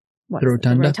 the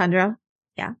rotunda? The rotunda?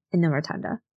 Yeah, in the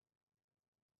rotunda.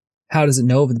 How does it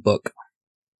know of the book?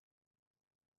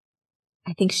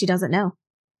 I think she doesn't know.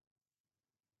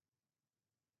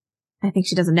 I think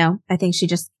she doesn't know. I think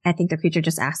the creature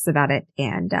just asks about it,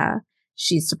 and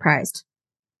she's surprised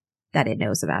that it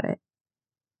knows about it.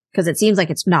 Because it seems like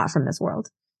it's not from this world.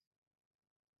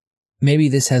 Maybe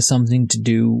this has something to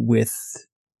do with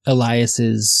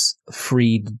Elias's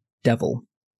freed devil.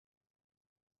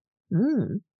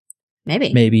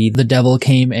 Maybe. Maybe the devil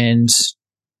came and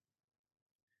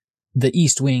the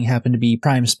East Wing happened to be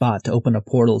prime spot to open a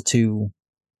portal to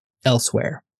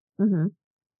elsewhere. Mm-hmm.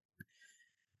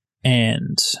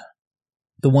 And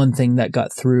the one thing that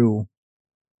got through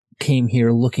came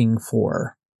here looking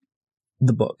for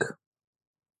the book.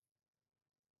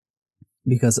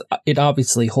 Because it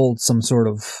obviously holds some sort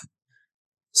of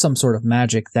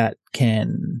magic that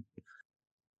can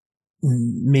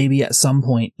maybe at some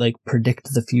point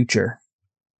predict the future.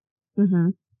 Mm-hmm.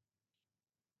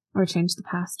 Or change the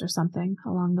past or something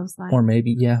along those lines. Or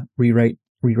maybe, rewrite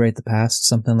the past,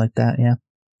 something like that, yeah.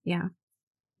 Yeah.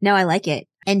 No, I like it.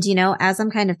 And, as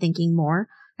I'm kind of thinking more,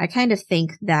 I kind of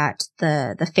think that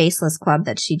the Faceless Club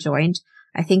that she joined,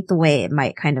 I think the way it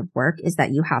might kind of work is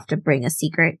that you have to bring a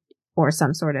secret or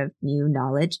some sort of new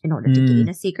knowledge in order to gain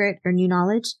a secret or new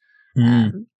knowledge.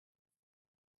 And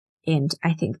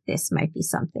I think this might be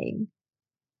something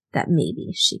that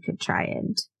maybe she could try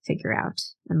and figure out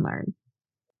and learn.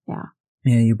 Yeah.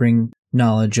 Yeah, you bring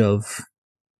knowledge of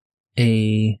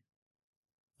a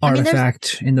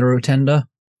artifact in the rotunda.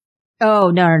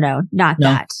 Oh, no, not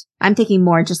that. I'm thinking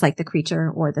more just like the creature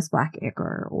or this black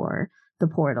ichor or the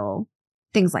portal,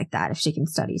 things like that. If she can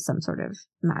study some sort of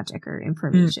magic or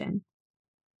information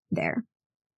there.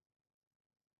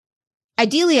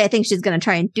 Ideally, I think she's going to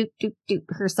try and dupe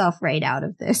herself right out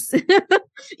of this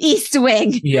East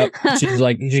Wing. Yep.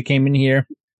 She came in here.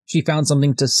 She found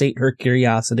something to sate her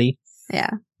curiosity. Yeah.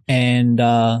 And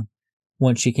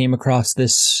when she came across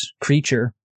this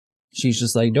creature, she's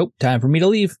just like, nope, time for me to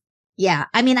leave. Yeah.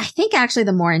 I mean, I think actually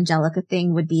the more Angelica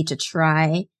thing would be to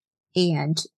try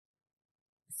and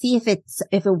see if it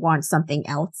wants something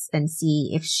else and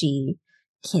see if she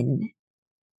can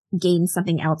gain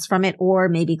something else from it, or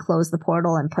maybe close the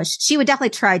portal and push. She would definitely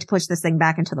try to push this thing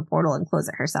back into the portal and close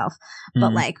it herself.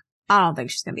 But I don't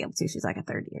think she's going to be able to. She's like a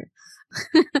third year.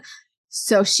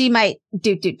 So she might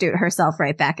do herself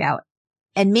right back out.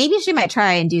 And maybe she might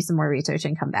try and do some more research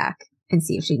and come back and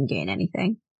see if she can gain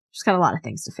anything. She's got a lot of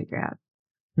things to figure out.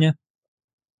 Yeah.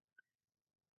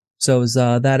 So is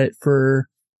that it for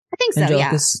I think so,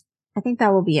 Angelicus? Yeah. I think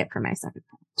that will be it for my second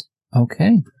prompt.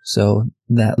 Okay. So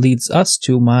that leads us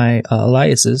to my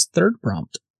Elias's third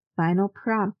prompt. Final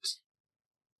prompt.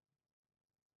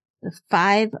 The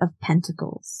 5 of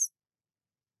Pentacles.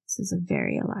 This is a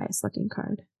very Elias looking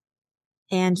card.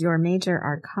 And your major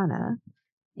arcana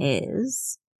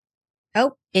is...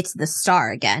 Oh, it's the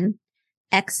star again.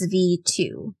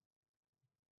 XV2.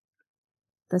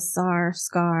 The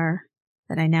scar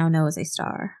that I now know is a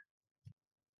star.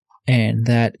 And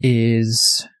that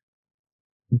is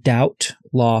doubt,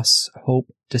 loss, hope,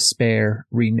 despair,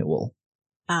 renewal.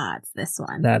 Ah, it's this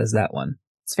one. That is that one.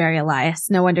 It's very Elias.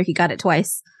 No wonder he got it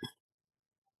twice.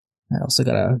 I also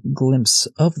got a glimpse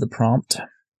of the prompt.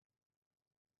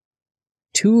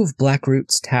 2 of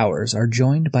Blackroot's towers are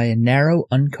joined by a narrow,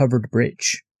 uncovered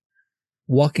bridge.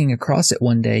 Walking across it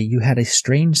one day, you had a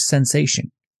strange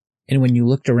sensation, and when you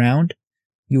looked around,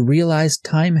 you realized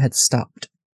time had stopped.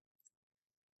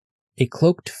 A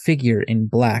cloaked figure in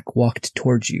black walked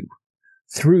towards you,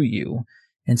 through you,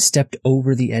 and stepped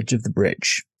over the edge of the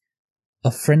bridge.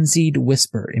 A frenzied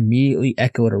whisper immediately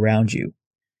echoed around you.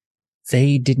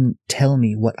 They didn't tell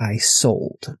me what I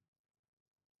sold.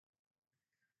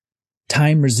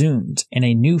 Time resumed, and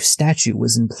a new statue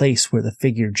was in place where the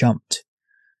figure jumped.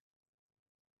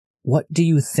 What do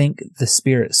you think the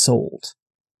spirit sold?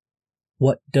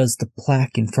 What does the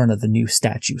plaque in front of the new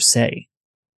statue say?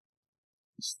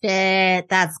 Shit,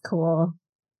 that's cool.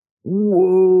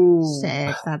 Whoa.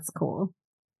 Shit, that's cool.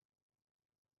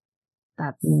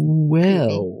 That's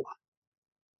well, creepy.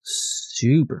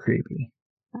 Super creepy.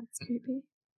 That's creepy.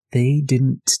 They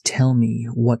didn't tell me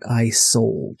what I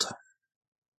sold.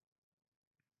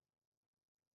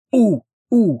 Ooh.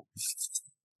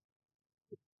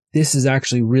 This is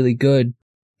actually really good,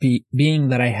 being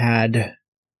that I had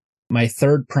my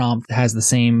third prompt has the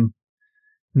same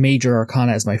major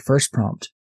arcana as my first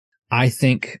prompt. I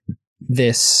think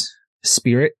this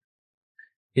spirit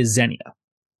is Xenia,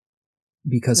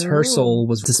 because her soul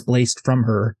was displaced from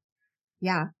her.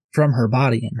 Yeah. From her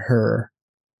body, and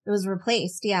it was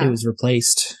replaced, yeah. It was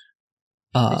replaced.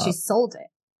 But she sold it.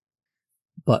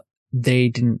 But they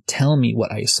didn't tell me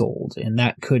what I sold, and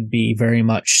that could be very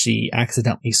much she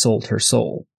accidentally sold her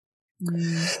soul.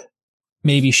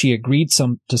 Maybe she agreed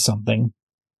to something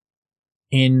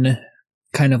in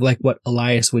kind of like what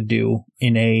Elias would do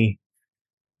in a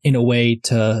way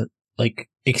to like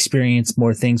experience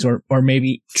more things, or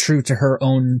maybe true to her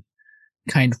own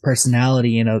kind of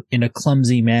personality in a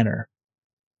clumsy manner,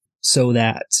 so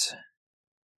that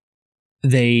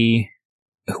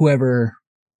whoever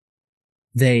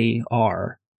they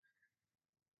are,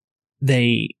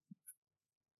 they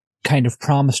kind of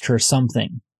promised her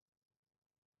something,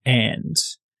 and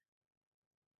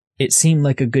it seemed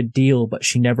like a good deal, but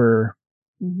she never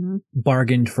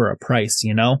bargained for a price,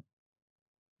 you know?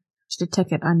 She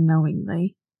took it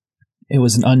unknowingly. It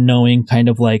was an unknowing kind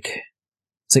of like,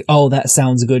 it's like, oh, that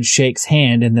sounds good, shakes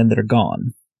hand, and then they're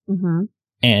gone.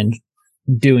 And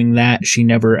doing that, she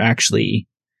never actually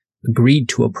agreed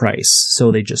to a price,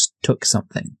 so they just took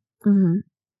something.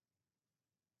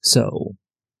 So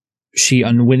she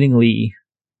unwittingly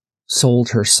sold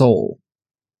her soul.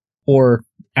 Or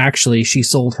actually, she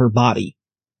sold her body.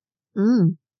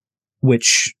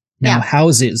 Which now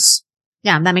houses...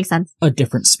 Yeah, that makes sense. A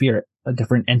different spirit, a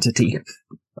different entity.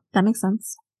 That makes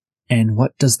sense. And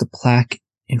what does the plaque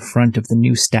in front of the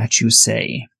new statue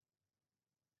say?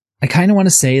 I kind of want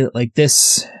to say that, like,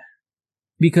 this...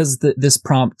 Because this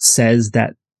prompt says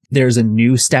that there's a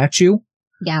new statue.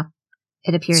 Yeah,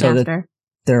 it appeared after.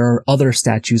 There are other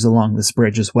statues along this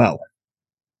bridge as well.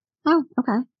 Oh,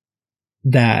 okay.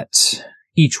 That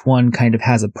each one kind of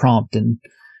has a prompt, and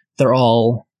they're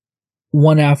all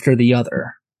one after the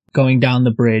other, going down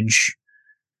the bridge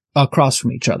across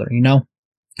from each other, you know?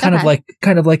 Kind of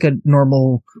like a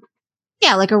normal...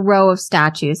 Yeah, like a row of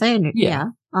statues. Yeah,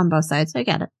 on both sides. I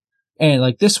get it. And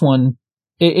like this one,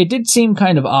 it did seem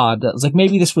kind of odd. It was like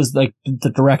maybe this was like the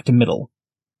direct middle.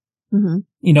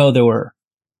 You know, there were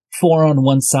 4 on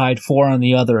one side, 4 on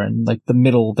the other, and like the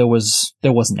middle, there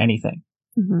wasn't anything.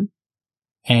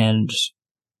 And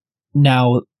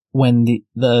now when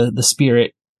the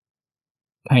spirit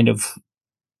kind of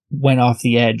went off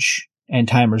the edge and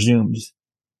time resumed,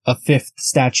 a 5th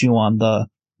statue on the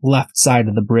left side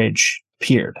of the bridge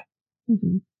appeared.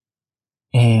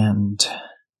 And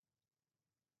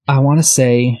I want to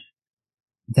say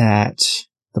that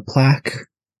the plaque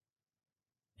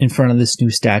in front of this new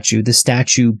statue, the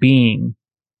statue being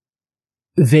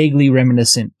vaguely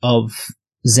reminiscent of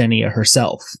Xenia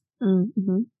herself.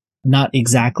 Mm-hmm. Not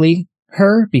exactly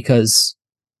her, because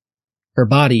her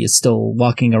body is still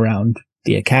walking around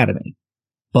the academy.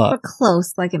 But or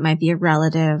close, like it might be a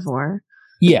relative or...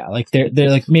 Yeah, like they're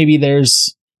like, maybe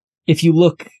there's, if you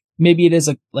look, maybe it is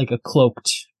a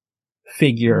cloaked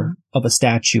figure of a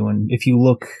statue, and if you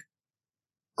look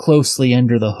closely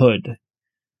under the hood,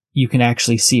 you can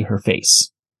actually see her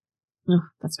face. Oh,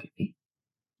 that's creepy.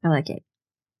 I like it.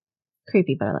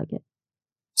 Creepy, but I like it.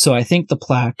 So I think the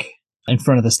plaque in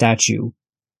front of the statue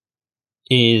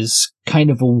is kind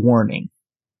of a warning.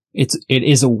 It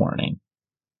is a warning.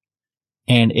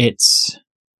 And it's,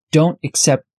 don't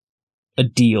accept a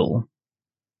deal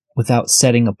without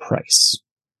setting a price.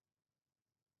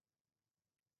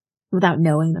 Without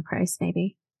knowing the price,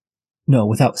 maybe. No,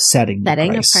 without setting the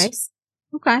price. A price?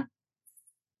 Okay.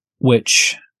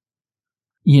 Which,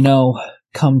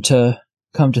 come to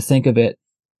think of it,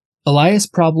 Elias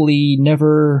probably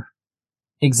never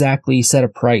exactly set a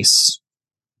price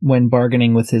when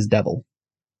bargaining with his devil.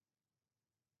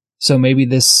 So maybe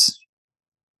this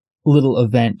little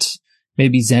event,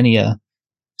 maybe Xenia,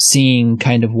 seeing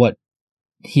kind of what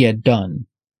he had done,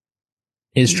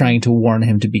 is trying to warn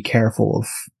him to be careful of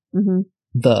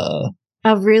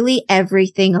of really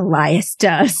everything Elias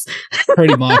does.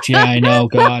 Pretty much, yeah, I know,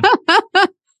 God.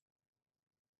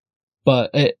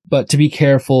 But to be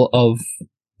careful of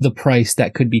the price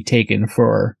that could be taken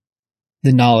for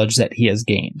the knowledge that he has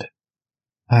gained.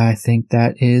 I think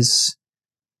that is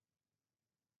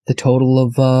the total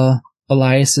of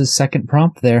Elias's second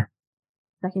prompt there.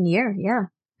 Second year, yeah.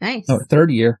 Nice. Oh,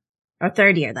 third year. Or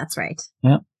third year, that's right.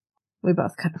 Yeah. We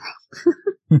both got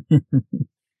it wrong.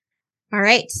 All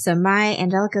right, so my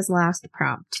Angelica's last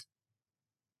prompt.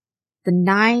 The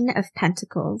 9 of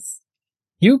Pentacles.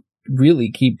 You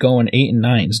really keep going 8 and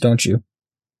 9s, don't you?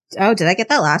 Oh, did I get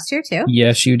that last year too?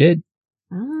 Yes, you did.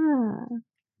 Ah.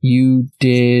 You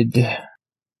did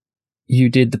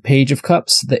the Page of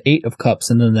Cups, the 8 of Cups,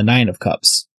 and then the 9 of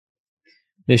Cups.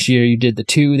 This year you did the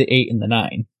 2, the 8, and the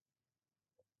 9.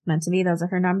 Meant to be, those are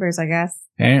her numbers, I guess.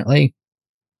 Apparently.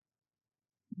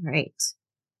 Right.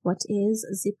 What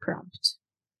is the prompt?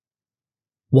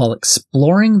 While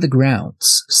exploring the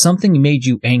grounds, something made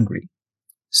you angry.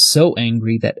 So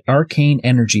angry that arcane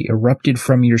energy erupted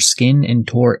from your skin and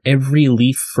tore every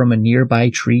leaf from a nearby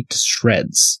tree to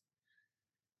shreds.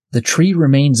 The tree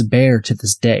remains bare to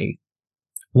this day.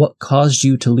 What caused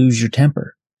you to lose your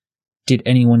temper? Did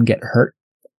anyone get hurt?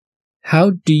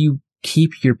 How do you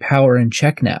keep your power in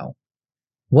check now?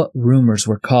 What rumors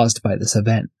were caused by this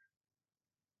event?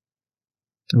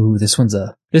 Ooh, this one's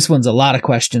a lot of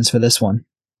questions for this one.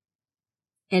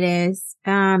 It is.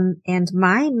 And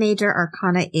my major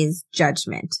arcana is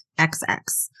Judgment, XX.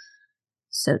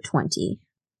 So 20.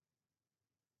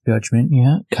 Judgment,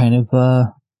 yeah. Kind of,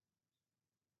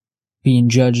 being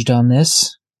judged on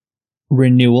this.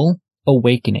 Renewal,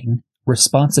 awakening,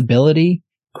 responsibility,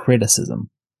 criticism.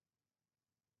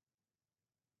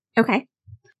 Okay.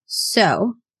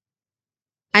 So,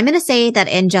 I'm going to say that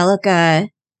Angelica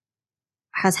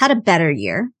has had a better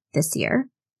year this year.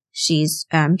 She's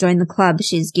joined the club.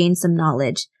 She's gained some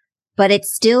knowledge, but it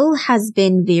still has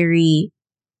been very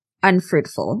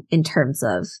unfruitful in terms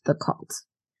of the cult.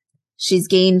 She's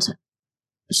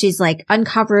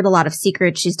uncovered a lot of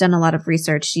secrets. She's done a lot of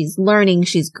research. She's learning.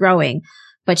 She's growing,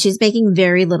 but she's making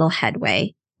very little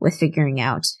headway with figuring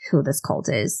out who this cult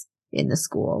is in the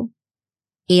school.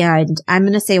 And I'm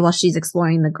going to say while she's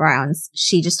exploring the grounds,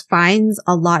 she just finds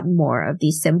a lot more of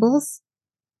these symbols,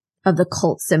 of the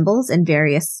cult symbols in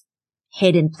various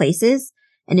hidden places.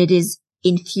 And it is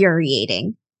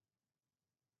infuriating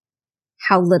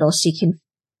how little she can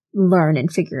learn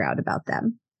and figure out about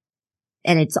them.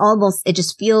 And it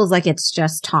just feels like it's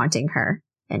just taunting her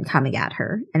and coming at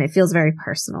her. And it feels very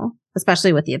personal,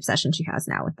 especially with the obsession she has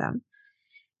now with them.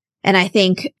 And I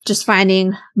think just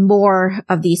finding more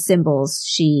of these symbols,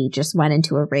 she just went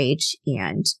into a rage.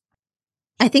 And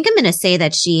I think I'm going to say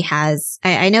that she has,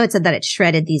 I know it said that it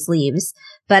shredded these leaves,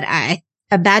 but I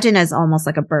imagine as almost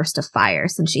like a burst of fire,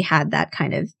 since she had that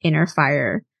kind of inner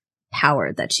fire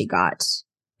power that she got.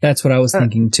 That's what I was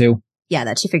thinking too. Yeah,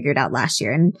 that she figured out last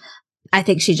year. And I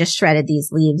think she just shredded these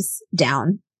leaves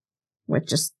down with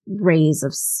just rays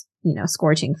of,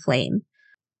 scorching flame.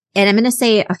 And I'm going to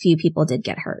say a few people did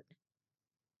get hurt.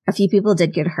 A few people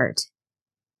did get hurt.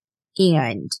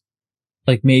 And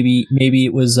like maybe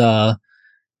it was,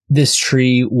 this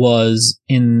tree was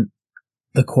in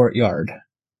the courtyard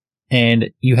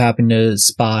and you happen to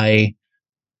spy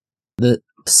the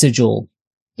sigil.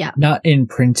 Yeah. Not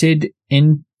imprinted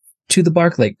into the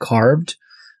bark, like carved,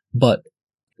 but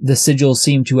the sigil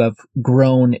seemed to have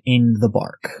grown in the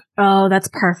bark. Oh, that's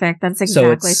perfect. That's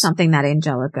exactly something that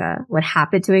Angelica would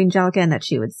happen to Angelica and that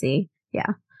she would see.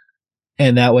 Yeah.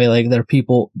 And that way, like,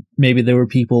 maybe there were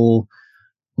people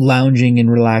lounging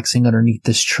and relaxing underneath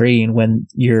this tree, and when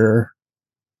your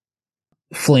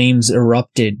flames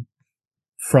erupted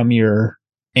from your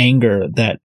anger,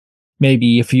 that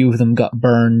maybe a few of them got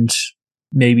burned.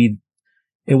 Maybe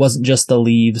it wasn't just the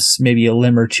leaves. Maybe a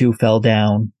limb or two fell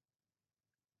down.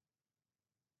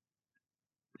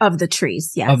 Of the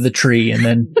trees, yes. Of the tree, and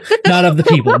then not of the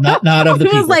people. Not of the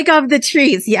people. It was like of the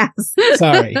trees, yes.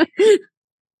 Sorry.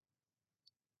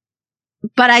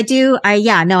 But I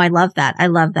love that. I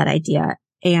love that idea.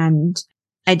 And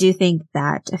I do think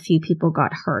that a few people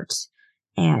got hurt.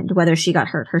 And whether she got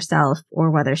hurt herself or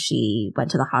whether she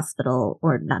went to the hospital,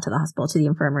 or not to the hospital, to the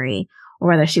infirmary, or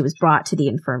whether she was brought to the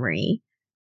infirmary.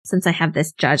 Since I have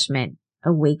this Judgment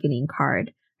Awakening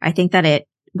card, I think that it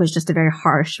was just a very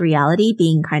harsh reality,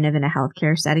 being kind of in a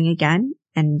healthcare setting again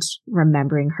and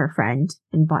remembering her friend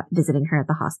and visiting her at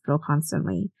the hospital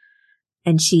constantly.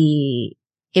 And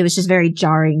it was just very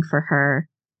jarring for her.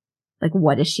 Like,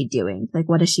 what is she doing? Like,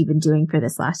 what has she been doing for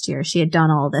this last year? She had done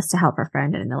all this to help her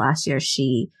friend. And in the last year,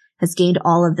 she has gained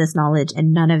all of this knowledge,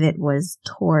 and none of it was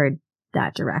toward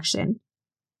that direction.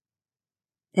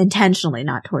 Intentionally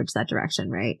not towards that direction,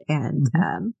 right? And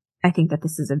I think that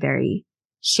this is a very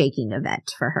shaking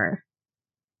event for her.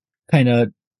 Kind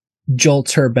of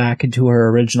jolts her back into her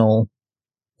original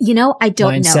I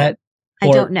don't mindset.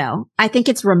 I don't know. I think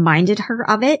it's reminded her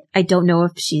of it. I don't know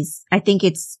if I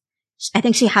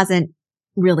think she hasn't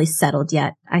really settled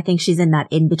yet. I think she's in that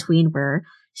in between where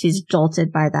she's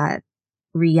jolted by that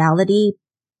reality,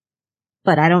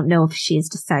 but I don't know if she's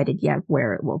decided yet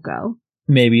where it will go.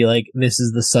 Maybe like this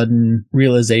is the sudden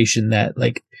realization that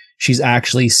like she's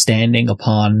actually standing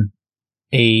upon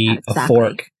a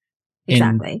fork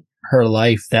in her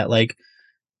life, that like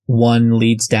one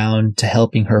leads down to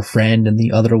helping her friend and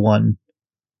the other one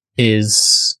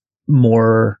is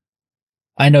more.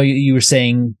 I know you were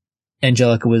saying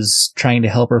Angelica was trying to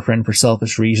help her friend for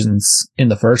selfish reasons in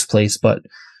the first place, but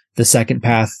the second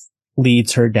path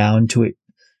leads her down to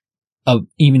a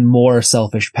even more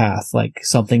selfish path, like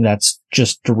something that's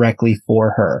just directly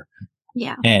for her.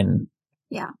 Yeah. And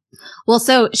yeah. Well,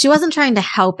 so she wasn't trying to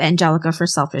help Angelica for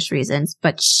selfish reasons,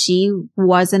 but she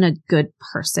wasn't a good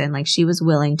person. Like, she was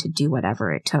willing to do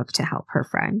whatever it took to help her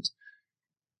friend.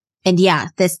 And yeah,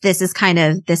 this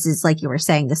is like you were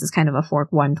saying, this is kind of a fork,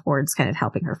 one towards kind of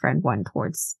helping her friend, one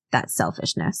towards that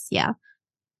selfishness. Yeah.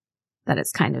 That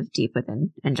is kind of deep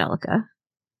within Angelica.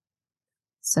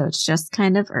 So it's just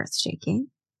kind of earth shaking.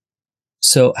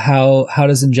 So how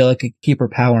does Angelica keep her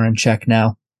power in check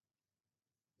now?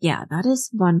 Yeah, that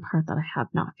is one part that I have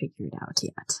not figured out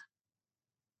yet.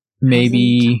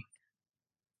 Maybe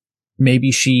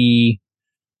she,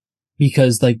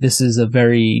 because like this is a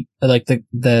very, like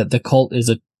the cult is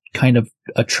a kind of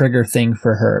a trigger thing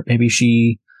for her. Maybe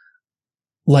she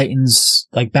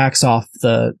backs off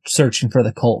the searching for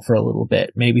the cult for a little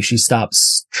bit. Maybe she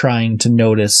stops trying to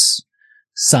notice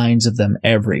signs of them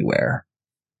everywhere,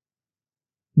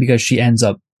 because she ends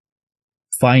up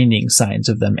finding signs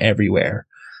of them everywhere.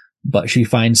 But she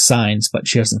finds signs, but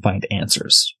she doesn't find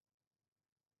answers.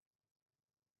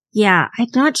 Yeah, I'm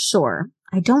not sure.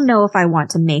 I don't know if I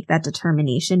want to make that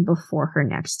determination before her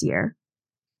next year.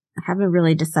 I haven't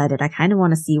really decided. I kind of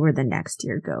want to see where the next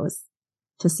year goes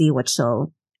to see which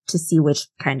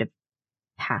kind of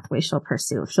pathway she'll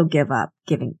pursue. If she'll give up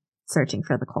searching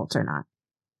for the cult or not.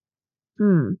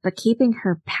 But keeping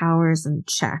her powers in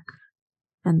check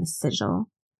and the sigil.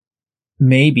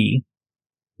 Maybe.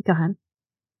 Go ahead.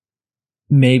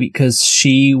 Maybe because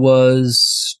she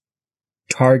was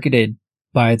targeted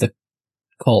by the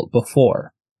cult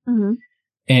before. Mm-hmm.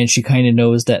 And she kind of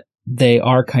knows that they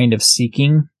are kind of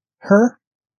seeking her.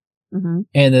 Mm-hmm.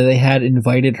 And that they had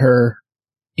invited her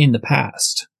in the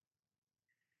past.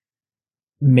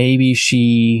 Maybe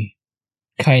she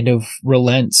kind of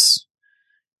relents,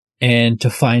 and to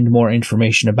find more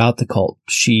information about the cult,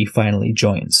 she finally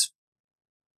joins.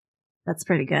 That's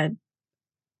pretty good.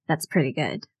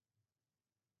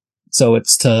 So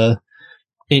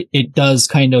it does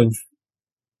kind of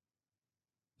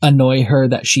annoy her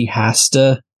that she has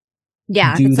to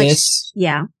do this.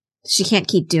 She can't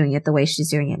keep doing it the way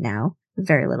she's doing it now.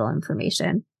 Very little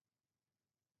information.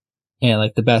 And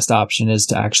like the best option is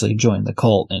to actually join the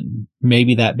cult, and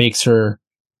maybe that makes her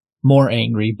more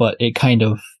angry, but it kind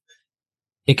of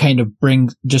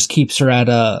keeps her at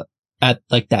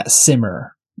like that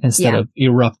simmer instead of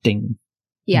erupting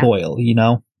boil, you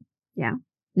know? Yeah.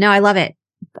 No, I love it.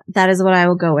 That is what I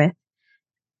will go with.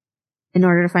 In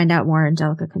order to find out more,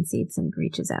 Angelica concedes and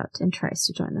reaches out and tries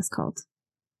to join this cult.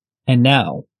 And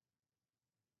now,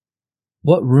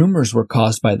 what rumors were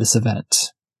caused by this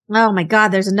event? Oh my God,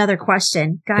 there's another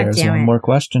question. God There's damn it. one more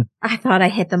question. I thought I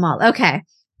hit them all. Okay.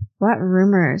 What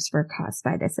rumors were caused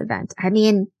by this event? I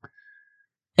mean,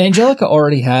 Angelica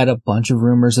already had a bunch of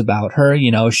rumors about her.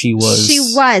 You know, she was.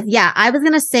 Yeah. I was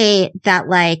going to say that,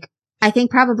 like, I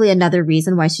think probably another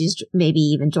reason why she's maybe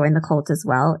even joined the cult as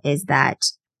well is that.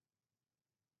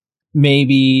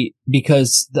 Maybe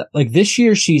because, this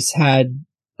year she's had.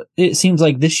 It seems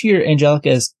like this year Angelica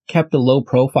has kept a low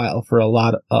profile for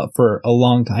for a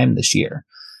long time this year.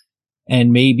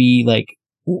 And maybe, like,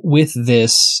 with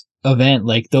this event,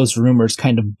 like, those rumors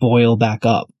kind of boil back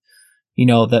up. You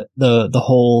know, the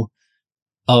whole,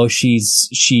 oh, she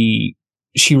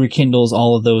rekindles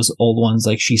all of those old ones,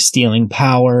 like she's stealing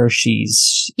power,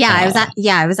 she's... I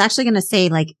was actually going to say,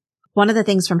 like, one of the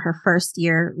things from her first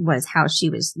year was how she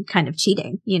was kind of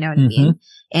cheating, you know what I mean?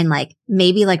 And, like,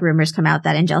 maybe, like, rumors come out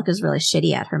that Angelica's really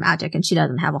shitty at her magic and she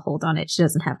doesn't have a hold on it. She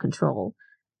doesn't have control.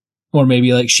 Or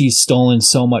maybe, like, she's stolen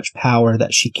so much power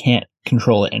that she can't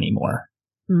control it anymore.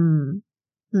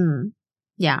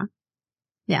 Yeah.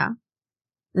 Yeah.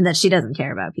 And that she doesn't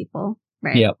care about people,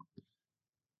 right? Yep.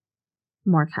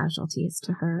 More casualties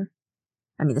to her.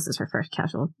 I mean, this is her first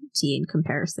casualty in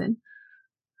comparison.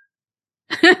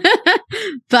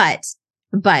 but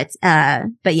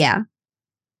yeah.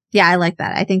 Yeah, I like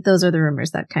that. I think those are the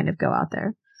rumors that kind of go out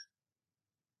there.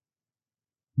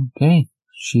 Okay.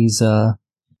 She's,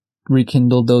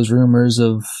 rekindled those rumors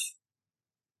of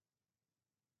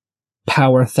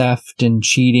power theft and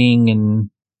cheating, and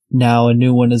now a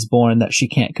new one is born that she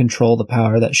can't control the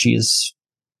power that she has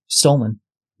stolen.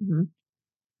 Mm-hmm.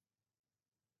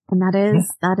 And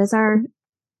that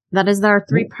is our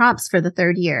 3 prompts for the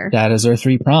 3rd year. That is our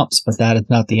 3 prompts, but that is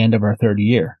not the end of our 3rd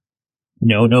year.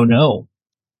 No.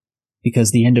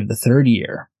 Because the end of the 3rd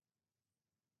year,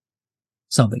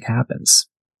 something happens.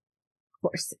 Of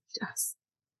course it does.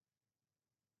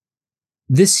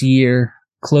 This year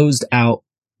closed out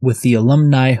with the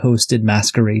alumni-hosted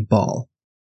Masquerade Ball,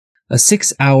 a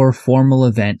 6-hour formal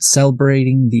event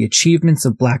celebrating the achievements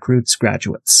of Blackroot's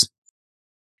graduates.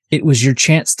 It was your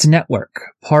chance to network,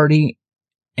 party,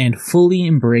 and fully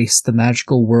embrace the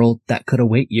magical world that could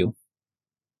await you.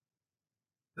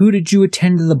 Who did you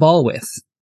attend the ball with?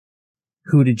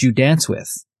 Who did you dance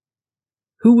with?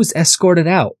 Who was escorted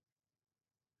out?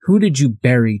 Who did you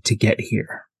bury to get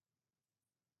here?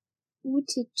 Who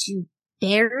did you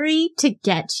bury to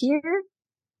get here?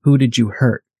 Who did you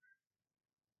hurt?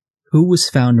 Who was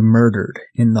found murdered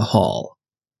in the hall?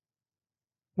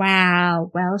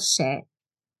 Wow, well, shit.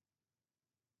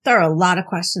 There are a lot of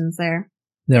questions there.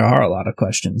 There are a lot of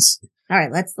questions. All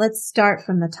right, let's start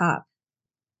from the top.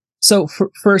 So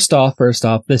first off,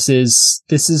 this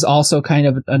is also kind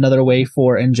of another way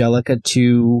for Angelica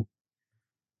to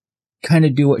kind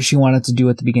of do what she wanted to do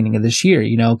at the beginning of this year,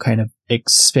 you know, kind of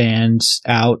expand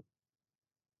out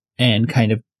and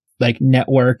kind of like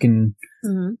network and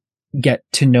get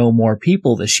to know more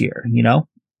people this year, you know?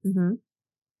 Mm-hmm.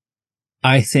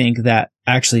 I think that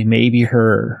actually maybe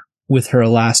with her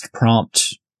last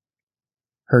prompt,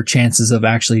 her chances of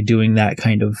actually doing that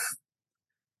kind of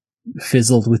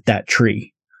fizzled with that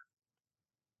tree.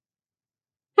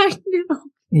 I know.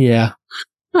 Yeah.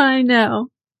 I know.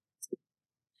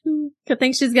 Good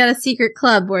thing she's got a secret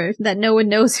club that no one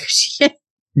knows who she is.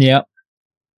 Yep.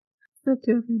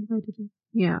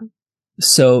 Yeah.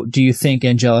 So, do you think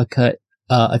Angelica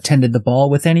attended the ball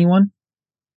with anyone?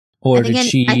 Or I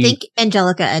think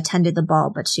Angelica attended the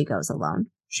ball, but she goes alone.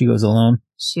 She goes alone?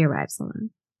 She arrives alone.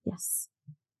 Yes.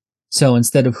 So,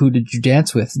 instead of who did you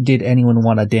dance with, did anyone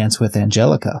want to dance with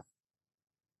Angelica?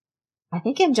 I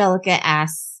think Angelica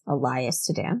asks Elias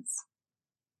to dance.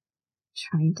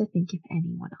 Trying to think if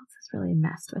anyone else has really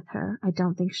messed with her. I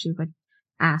don't think she would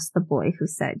ask the boy who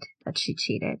said that she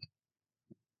cheated.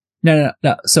 No.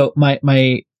 So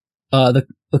the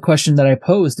question that I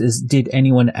posed is, did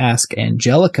anyone ask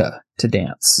Angelica to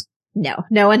dance? No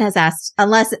one has asked,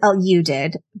 unless you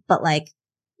did, but like,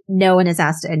 no one has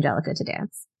asked Angelica to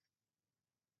dance.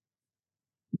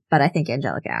 But I think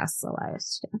Angelica asks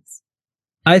Elias to dance.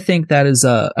 I think that is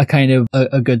a kind of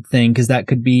a good thing, because that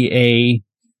could be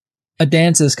a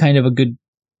dance is kind of a good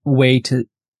way to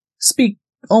speak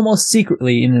almost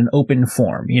secretly in an open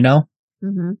form, you know?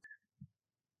 Mm-hmm.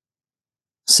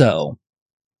 So,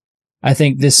 I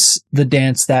think the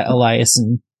dance that Elias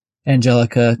and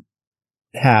Angelica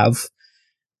have,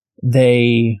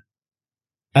 I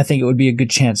think it would be a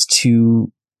good chance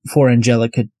for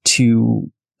Angelica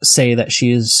to say that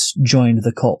she has joined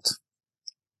the cult.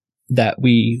 that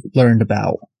we learned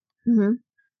about. Mm-hmm.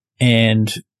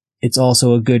 And it's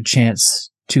also a good chance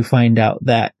to find out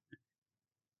that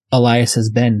Elias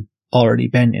has already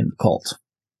been in the cult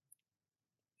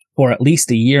for at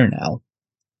least a year now.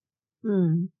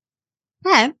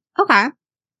 Okay.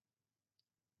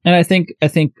 And I think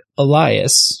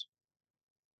Elias,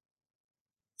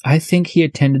 I think he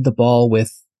attended the ball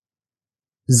with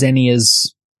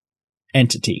Xenia's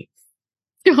entity.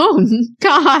 Oh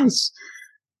gosh.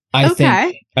 I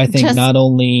think Just not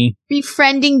only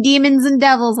befriending demons and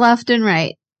devils left and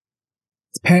right.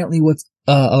 Apparently what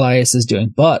Elias is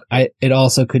doing, but it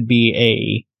also could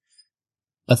be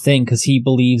a thing because he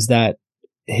believes that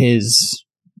his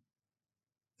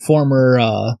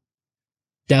former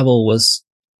devil was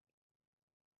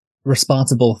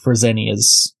responsible for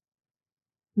Xenia's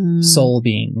soul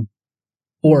being,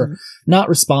 or not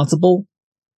responsible,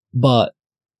 but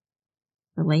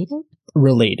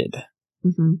related.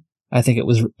 Mm-hmm. I think it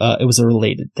was a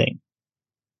related thing,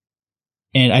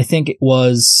 and I think it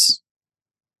was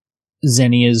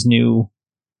Xenia's new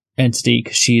entity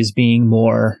because she is being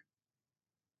more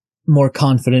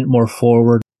confident, more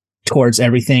forward towards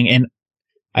everything, and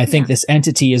I think this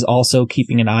entity is also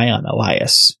keeping an eye on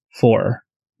Elias for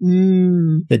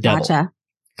the devil.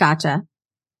 Gotcha.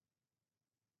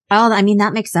 Oh, I mean,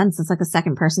 that makes sense. It's like a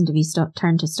second person to be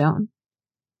turned to stone.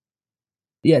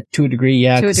 Yeah, to a degree,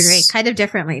 yeah. To a degree. Kind of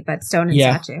differently, but stone and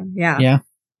statue. Yeah. Yeah.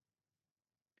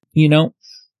 You know,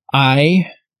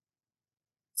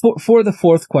 for the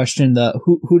fourth question,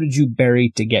 who did you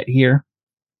bury to get here?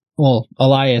 Well,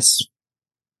 Elias,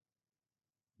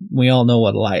 we all know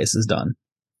what Elias has done.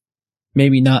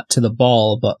 Maybe not to the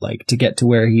ball, but like to get to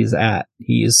where he's at.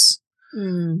 He has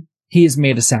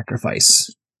made a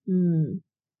sacrifice. Now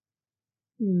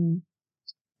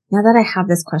that I have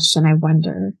this question, I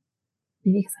wonder,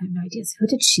 maybe because I have no idea, who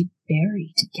did she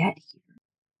bury to get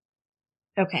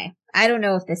here? Okay, I don't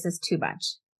know if this is too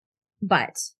much,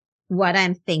 but what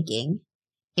I'm thinking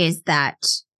is that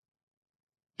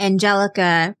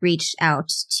Angelica reached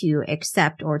out to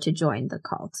accept or to join the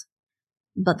cult,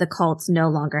 but the cult no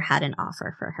longer had an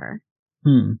offer for her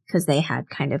because they had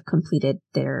kind of completed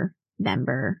their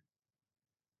member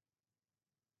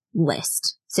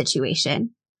list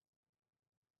situation.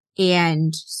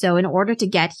 And so in order to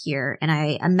get here, and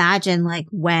I imagine like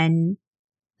when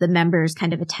the members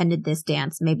kind of attended this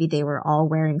dance, maybe they were all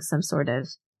wearing some sort of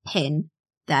pin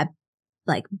that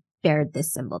like bared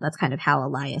this symbol. That's kind of how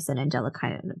Elias and Angelica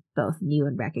kind of both knew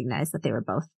and recognized that they were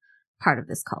both part of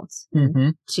this cult.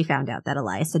 Mm-hmm. She found out that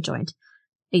Elias had joined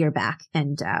a year back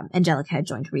and Angelica had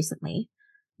joined recently.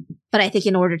 But I think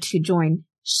in order to join,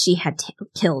 she had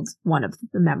killed one of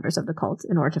the members of the cult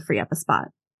in order to free up a spot.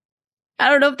 I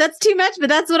don't know if that's too much, but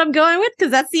that's what I'm going with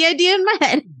because that's the idea in my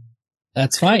head.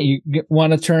 That's fine. You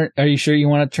want to turn? Are you sure you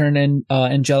want to turn in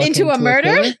Angelica into a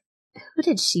murder? Who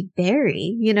did she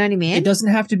bury? You know what I mean? It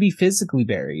doesn't have to be physically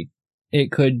buried.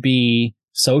 It could be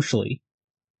socially.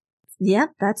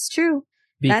 Yep, that's true.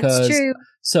 That's true.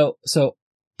 So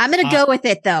I'm going to go with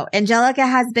it though. Angelica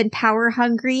has been power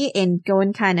hungry and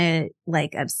going kind of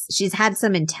like, she's had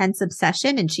some intense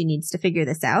obsession and she needs to figure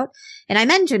this out. And I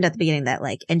mentioned at the beginning that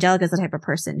like Angelica's the type of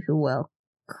person who will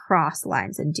cross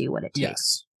lines and do what it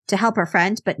takes to help her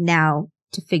friend, but now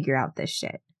to figure out this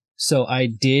shit. So I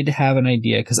did have an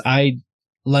idea because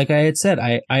like I had said,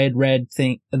 I had read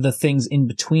the things in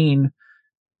between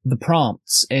the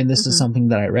prompts, and this is something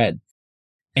that I read.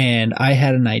 And I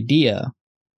had an idea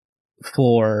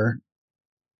for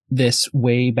this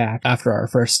way back after our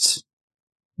first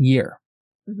year.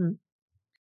 Mm-hmm.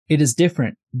 It is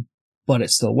different, but it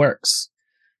still works.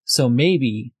 So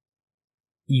maybe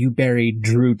you buried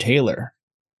Drew Taylor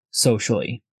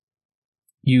socially.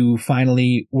 You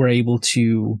finally were able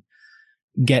to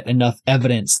get enough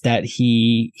evidence that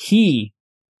he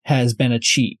has been a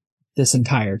cheat this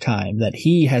entire time, that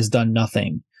he has done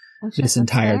nothing this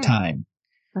entire time.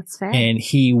 That's fair. And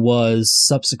he was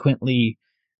subsequently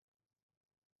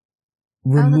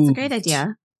removed that's a great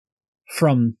idea.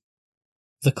 From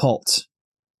the cult.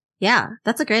 Yeah,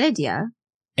 that's a great idea.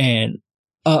 And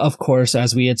of course,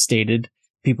 as we had stated,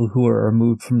 people who are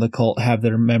removed from the cult have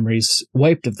their memories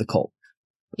wiped of the cult.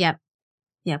 Yep.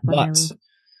 But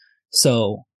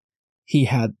so he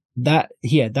had that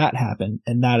happen,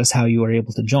 and that is how you were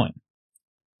able to join.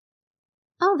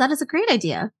 Oh, that is a great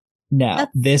idea. Now,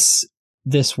 this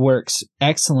works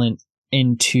excellent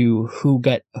into who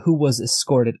was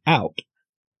escorted out.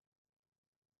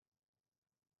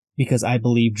 Because I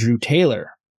believe Drew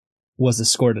Taylor was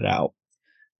escorted out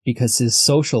because his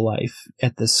social life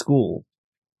at the school,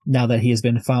 now that he has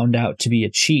been found out to be a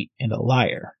cheat and a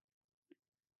liar,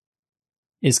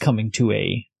 is coming to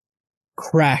a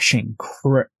crashing,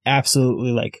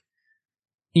 absolutely like,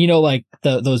 like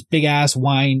those big ass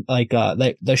wine, like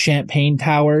the champagne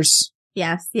towers.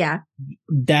 Yes, yeah.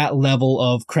 That level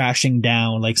of crashing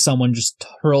down, like someone just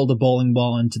hurled a bowling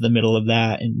ball into the middle of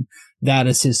that, and that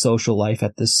is his social life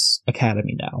at this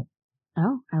academy now.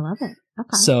 Oh, I love it.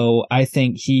 Okay. So I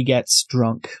think he gets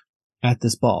drunk at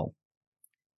this ball,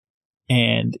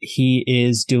 and he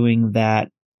is doing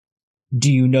that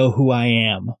 "do you know who I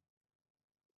am"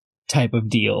 type of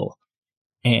deal,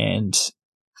 and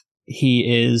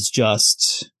he is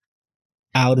just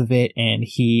out of it, and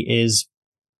he is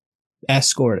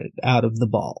escorted out of the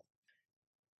ball.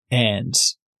 And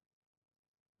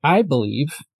I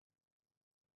believe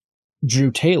Drew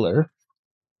Taylor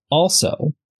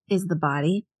also is the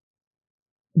body.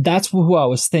 That's who I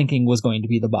was thinking was going to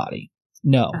be the body.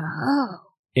 No,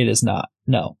 It is not.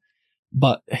 No,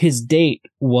 but his date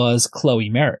was Chloe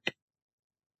Merrick,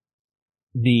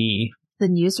 the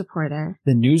news reporter.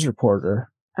 The news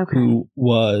reporter, okay, who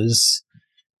was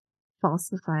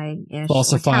falsifying, or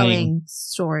telling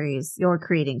stories, or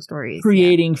creating stories,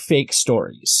 fake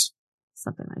stories,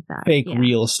 something like that, fake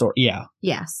real story. Yeah.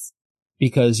 Yes.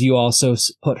 Because you also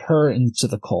put her into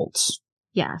the cult.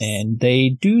 Yes. And they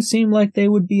do seem like they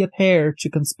would be a pair to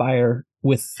conspire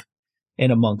with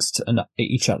and amongst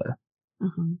each other.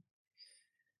 Mm-hmm.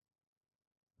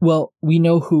 Well, we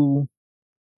know who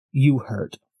you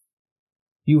hurt.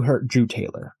 You hurt Drew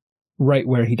Taylor, right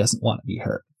where he doesn't want to be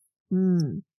hurt.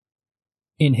 In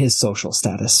his social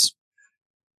status.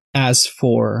 As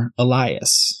for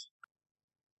Elias,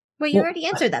 well, you already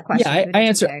answered that question. Yeah, I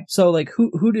answered. So, like,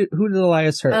 who did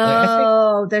Elias hurt?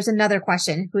 Oh, there's another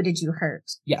question. Who did you hurt?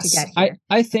 Yes, to get here?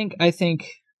 I think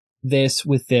this,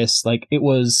 like, it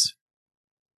was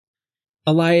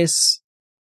Elias,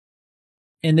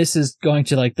 and this is going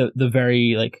to like the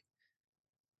very like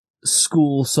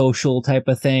school social type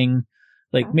of thing.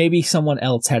 Like, maybe someone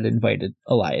else had invited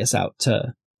Elias out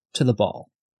to the ball.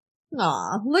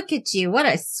 Aw, look at you! What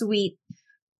a sweet.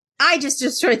 I just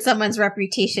destroyed someone's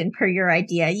reputation per your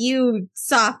idea. You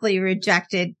softly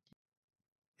rejected.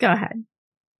 Go ahead.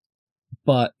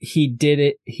 But he did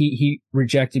it. He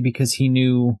rejected because he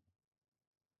knew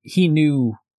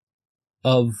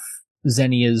of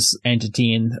Xenia's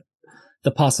entity and the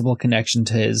possible connection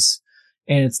to his,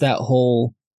 and it's that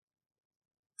whole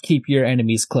keep your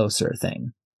enemies closer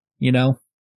thing,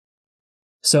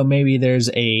 So maybe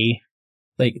there's a,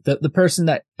 like, the person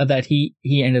that he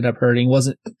ended up hurting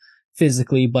wasn't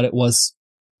physically, but it was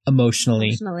emotionally.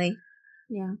 Emotionally,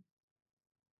 yeah.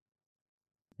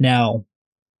 Now,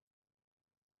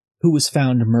 who was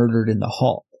found murdered in the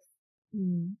hall?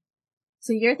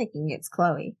 So you're thinking it's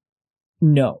Chloe?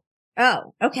 No.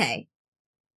 Oh, okay.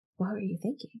 What were you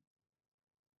thinking?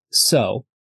 So,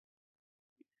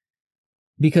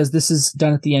 because this is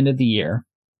done at the end of the year,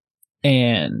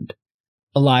 and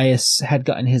Elias had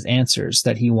gotten his answers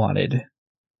that he wanted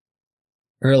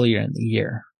earlier in the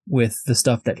year with the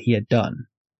stuff that he had done.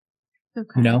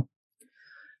 Okay.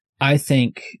 I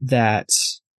think that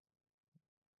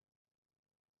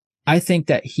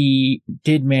he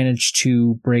did manage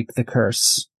to break the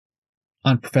curse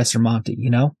on Professor Monty,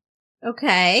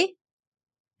 Okay.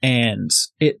 And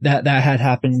that had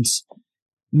happened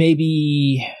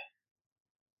maybe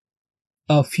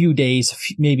a few days,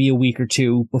 maybe a week or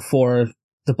two before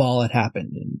the ball had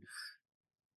happened. And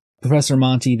Professor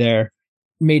Monty there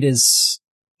made his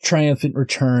triumphant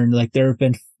return. Like, there have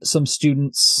been some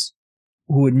students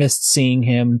who had missed seeing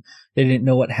him. They didn't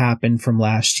know what happened from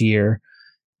last year.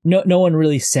 No one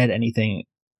really said anything.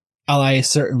 Elias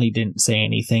certainly didn't say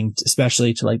anything,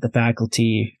 especially to like the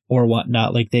faculty or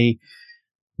whatnot. Like, they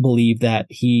believe that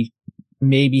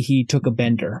maybe he took a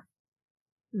bender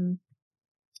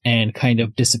and kind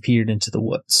of disappeared into the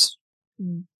woods.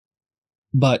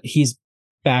 But he's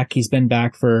back. He's been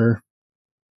back for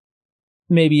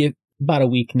maybe about a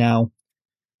week now,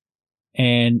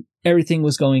 and everything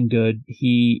was going good.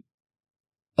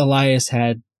 Elias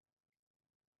had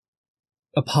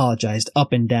apologized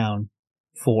up and down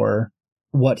for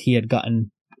what he had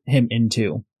gotten him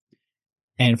into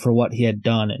and for what he had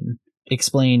done, and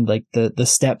explained like the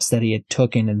steps that he had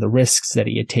taken and the risks that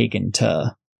he had taken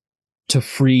to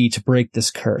break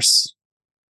this curse.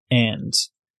 And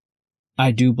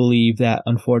I do believe that,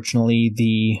 unfortunately,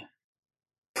 the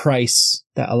price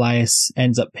that Elias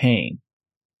ends up paying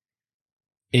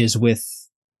is with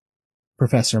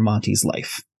Professor Monty's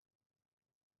life.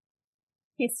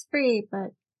 He's free,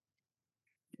 but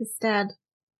he's dead.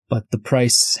 But the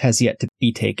price has yet to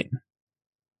be taken.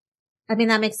 I mean,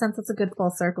 that makes sense. It's a good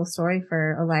full circle story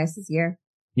for Elias's year.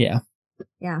 Yeah.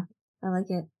 Yeah, I like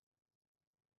it.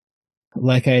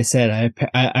 like I said,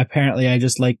 I apparently I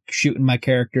just like shooting my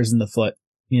characters in the foot,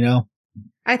 you know?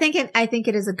 I think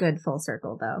it is a good full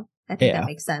circle though. I think that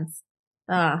makes sense.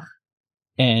 Ugh.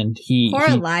 And Poor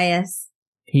Elias.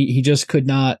 He just could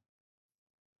not,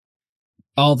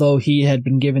 although he had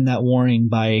been given that warning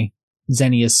by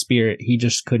Xenia's spirit, he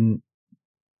just couldn't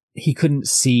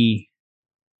see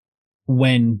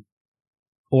when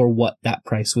or what that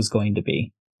price was going to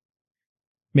be.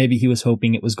 Maybe he was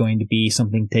hoping it was going to be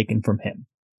something taken from him.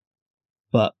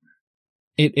 But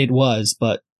it was,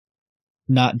 but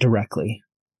not directly.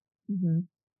 Mm-hmm.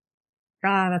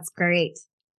 Ah, that's great.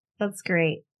 That's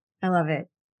great. I love it.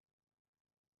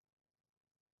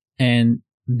 And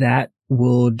that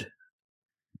would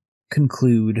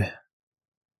conclude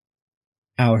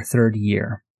our third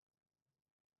year.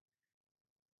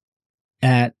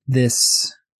 At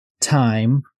this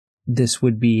time, this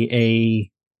would be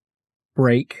a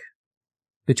break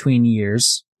between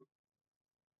years.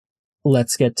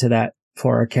 Let's get to that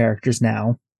for our characters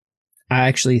now. I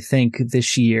actually think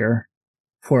this year,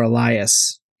 for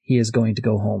Elias, he is going to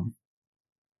go home.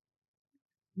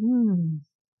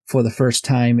 For the first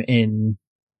time in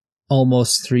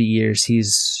almost 3 years,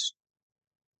 he's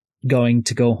going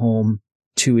to go home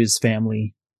to his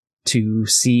family to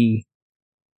see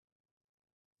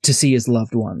his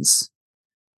loved ones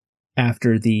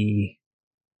after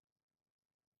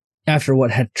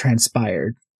what had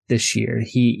transpired this year.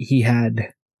 He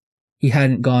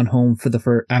hadn't gone home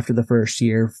after the first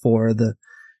year for the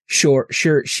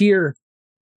sheer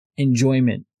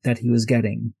enjoyment that he was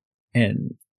getting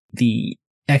and the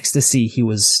ecstasy he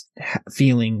was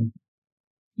feeling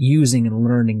using and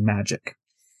learning magic.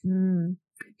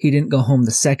 He didn't go home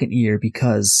the second year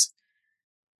because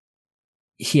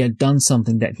he had done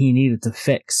something that he needed to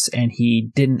fix and he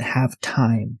didn't have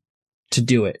time to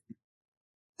do it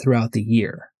throughout the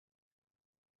year.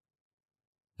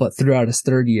 But throughout his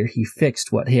third year, he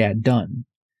fixed what he had done.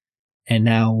 And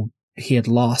now he had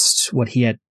lost what he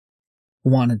had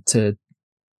wanted to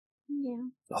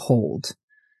hold.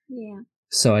 Yeah.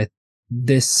 So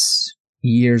this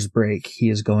year's break, he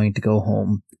is going to go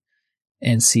home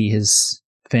and see his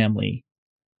family.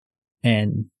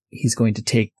 And he's going to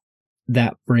take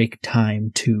that break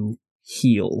time to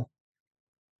heal,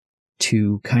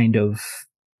 to kind of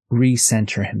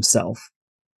recenter himself,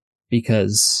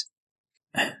 because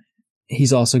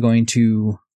he's also going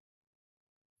to,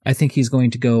 I think he's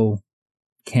going to go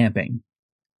camping.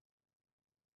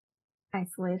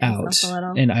 Isolate himself a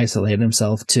little. And isolate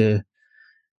himself to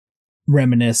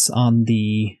reminisce on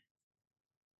the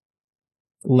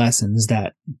lessons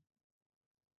that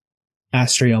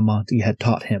Astriomonte had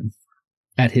taught him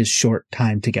at his short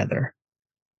time together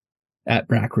at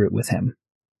Brackroot with him.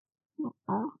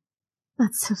 Oh,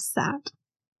 that's so sad.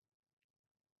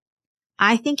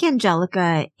 I think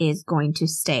Angelica is going to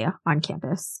stay on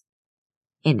campus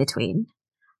in between.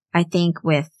 I think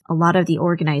with a lot of the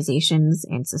organizations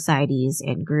and societies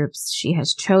and groups she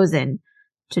has chosen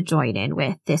to join in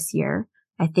with this year,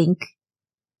 I think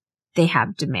they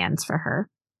have demands for her.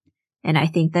 And I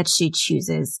think that she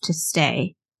chooses to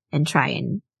stay and try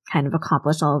and kind of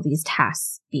accomplish all of these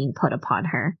tasks being put upon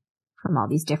her from all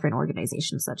these different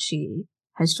organizations that she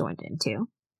has joined into.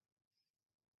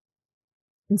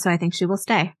 And so I think she will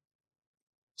stay.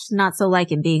 She's not so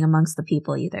liking being amongst the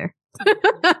people either.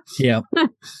 Yeah.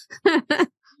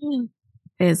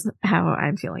 Is how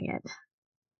I'm feeling it.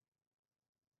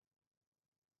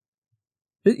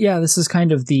 But yeah, this is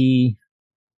kind of the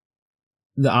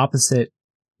opposite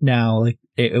now. Like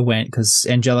it went, because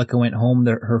Angelica went home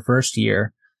her first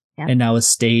year, and now has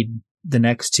stayed the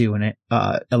next two, and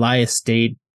Elias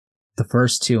stayed the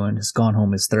first two and has gone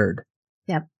home his third.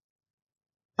 Yep.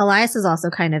 Elias is also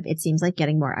kind of, it seems like,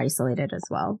 getting more isolated as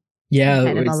well. Yeah,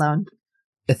 kind of alone.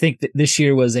 I think that this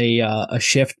year was a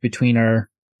shift between our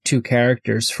two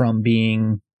characters from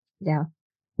being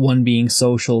one being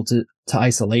social to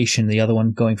isolation, the other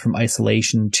one going from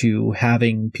isolation to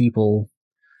having people,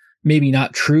 maybe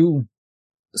not true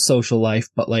social life,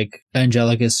 but like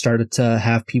Angelica started to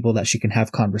have people that she can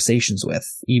have conversations with,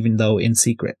 even though in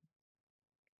secret.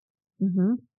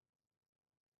 Mm-hmm.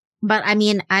 But I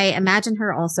mean, I imagine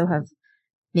her also have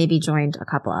maybe joined a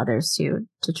couple others too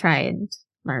to try and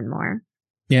learn more.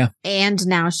 Yeah. And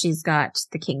now she's got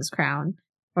the King's Crown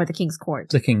or the King's Court.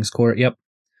 The King's Court, yep.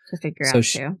 To figure out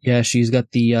too. Yeah, she's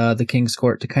got the King's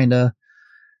Court to kind of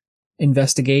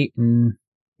investigate, and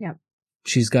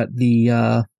she's got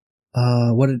the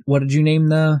what did you name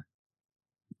the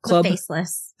club? The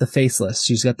Faceless. The Faceless.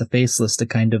 She's got the Faceless to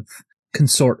kind of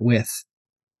consort with.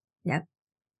 Yep.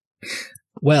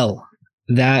 Well,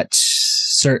 that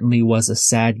certainly was a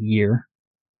sad year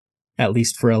at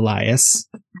least for Elias.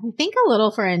 I think a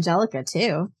little for Angelica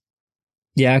too.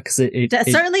 Yeah, because it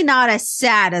certainly not as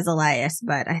sad as Elias,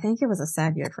 but I think it was a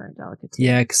sad year for Angelica too.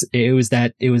 Yeah, because it was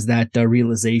that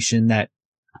realization that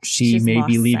she's may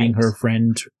be leaving her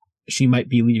friend. She might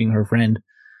be leaving her friend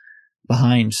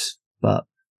behind. But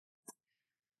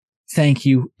thank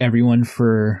you everyone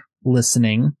for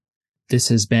listening. This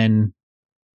has been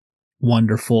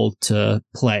wonderful to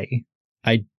play.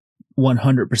 I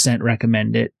 100%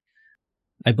 recommend it.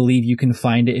 I believe you can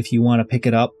find it if you want to pick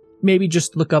it up. Maybe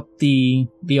just look up the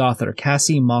author,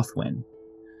 Cassie Mothwin.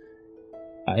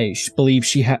 I believe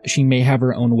she may have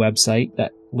her own website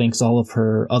that links all of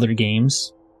her other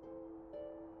games.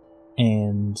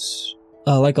 And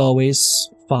like always,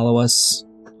 follow us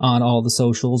on all the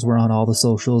socials. We're on all the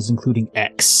socials, including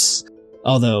X.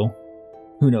 Although,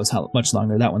 who knows how much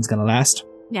longer that one's going to last.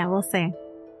 Yeah, we'll see.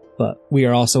 But we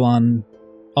are also on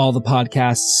all the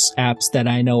podcasts apps that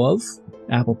I know of.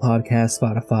 Apple Podcasts,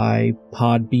 Spotify,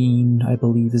 Podbean, I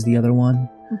believe is the other one.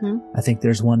 Mm-hmm. I think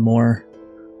there's one more.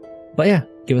 But yeah,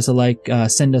 give us a like,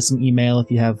 send us an email if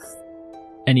you have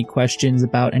any questions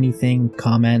about anything,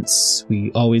 comments.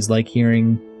 We always like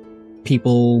hearing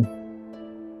people,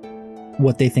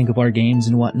 what they think of our games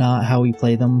and whatnot, how we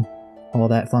play them, all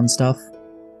that fun stuff.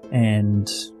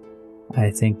 And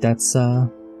I think that's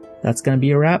gonna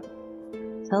be a wrap.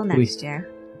 Till next year.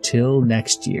 Till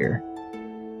next year.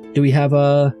 Do we have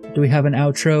an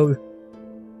outro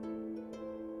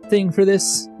thing for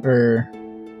this, or?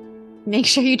 Make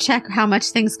sure you check how much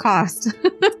things cost.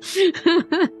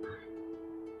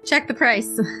 Check the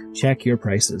price. Check your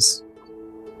prices.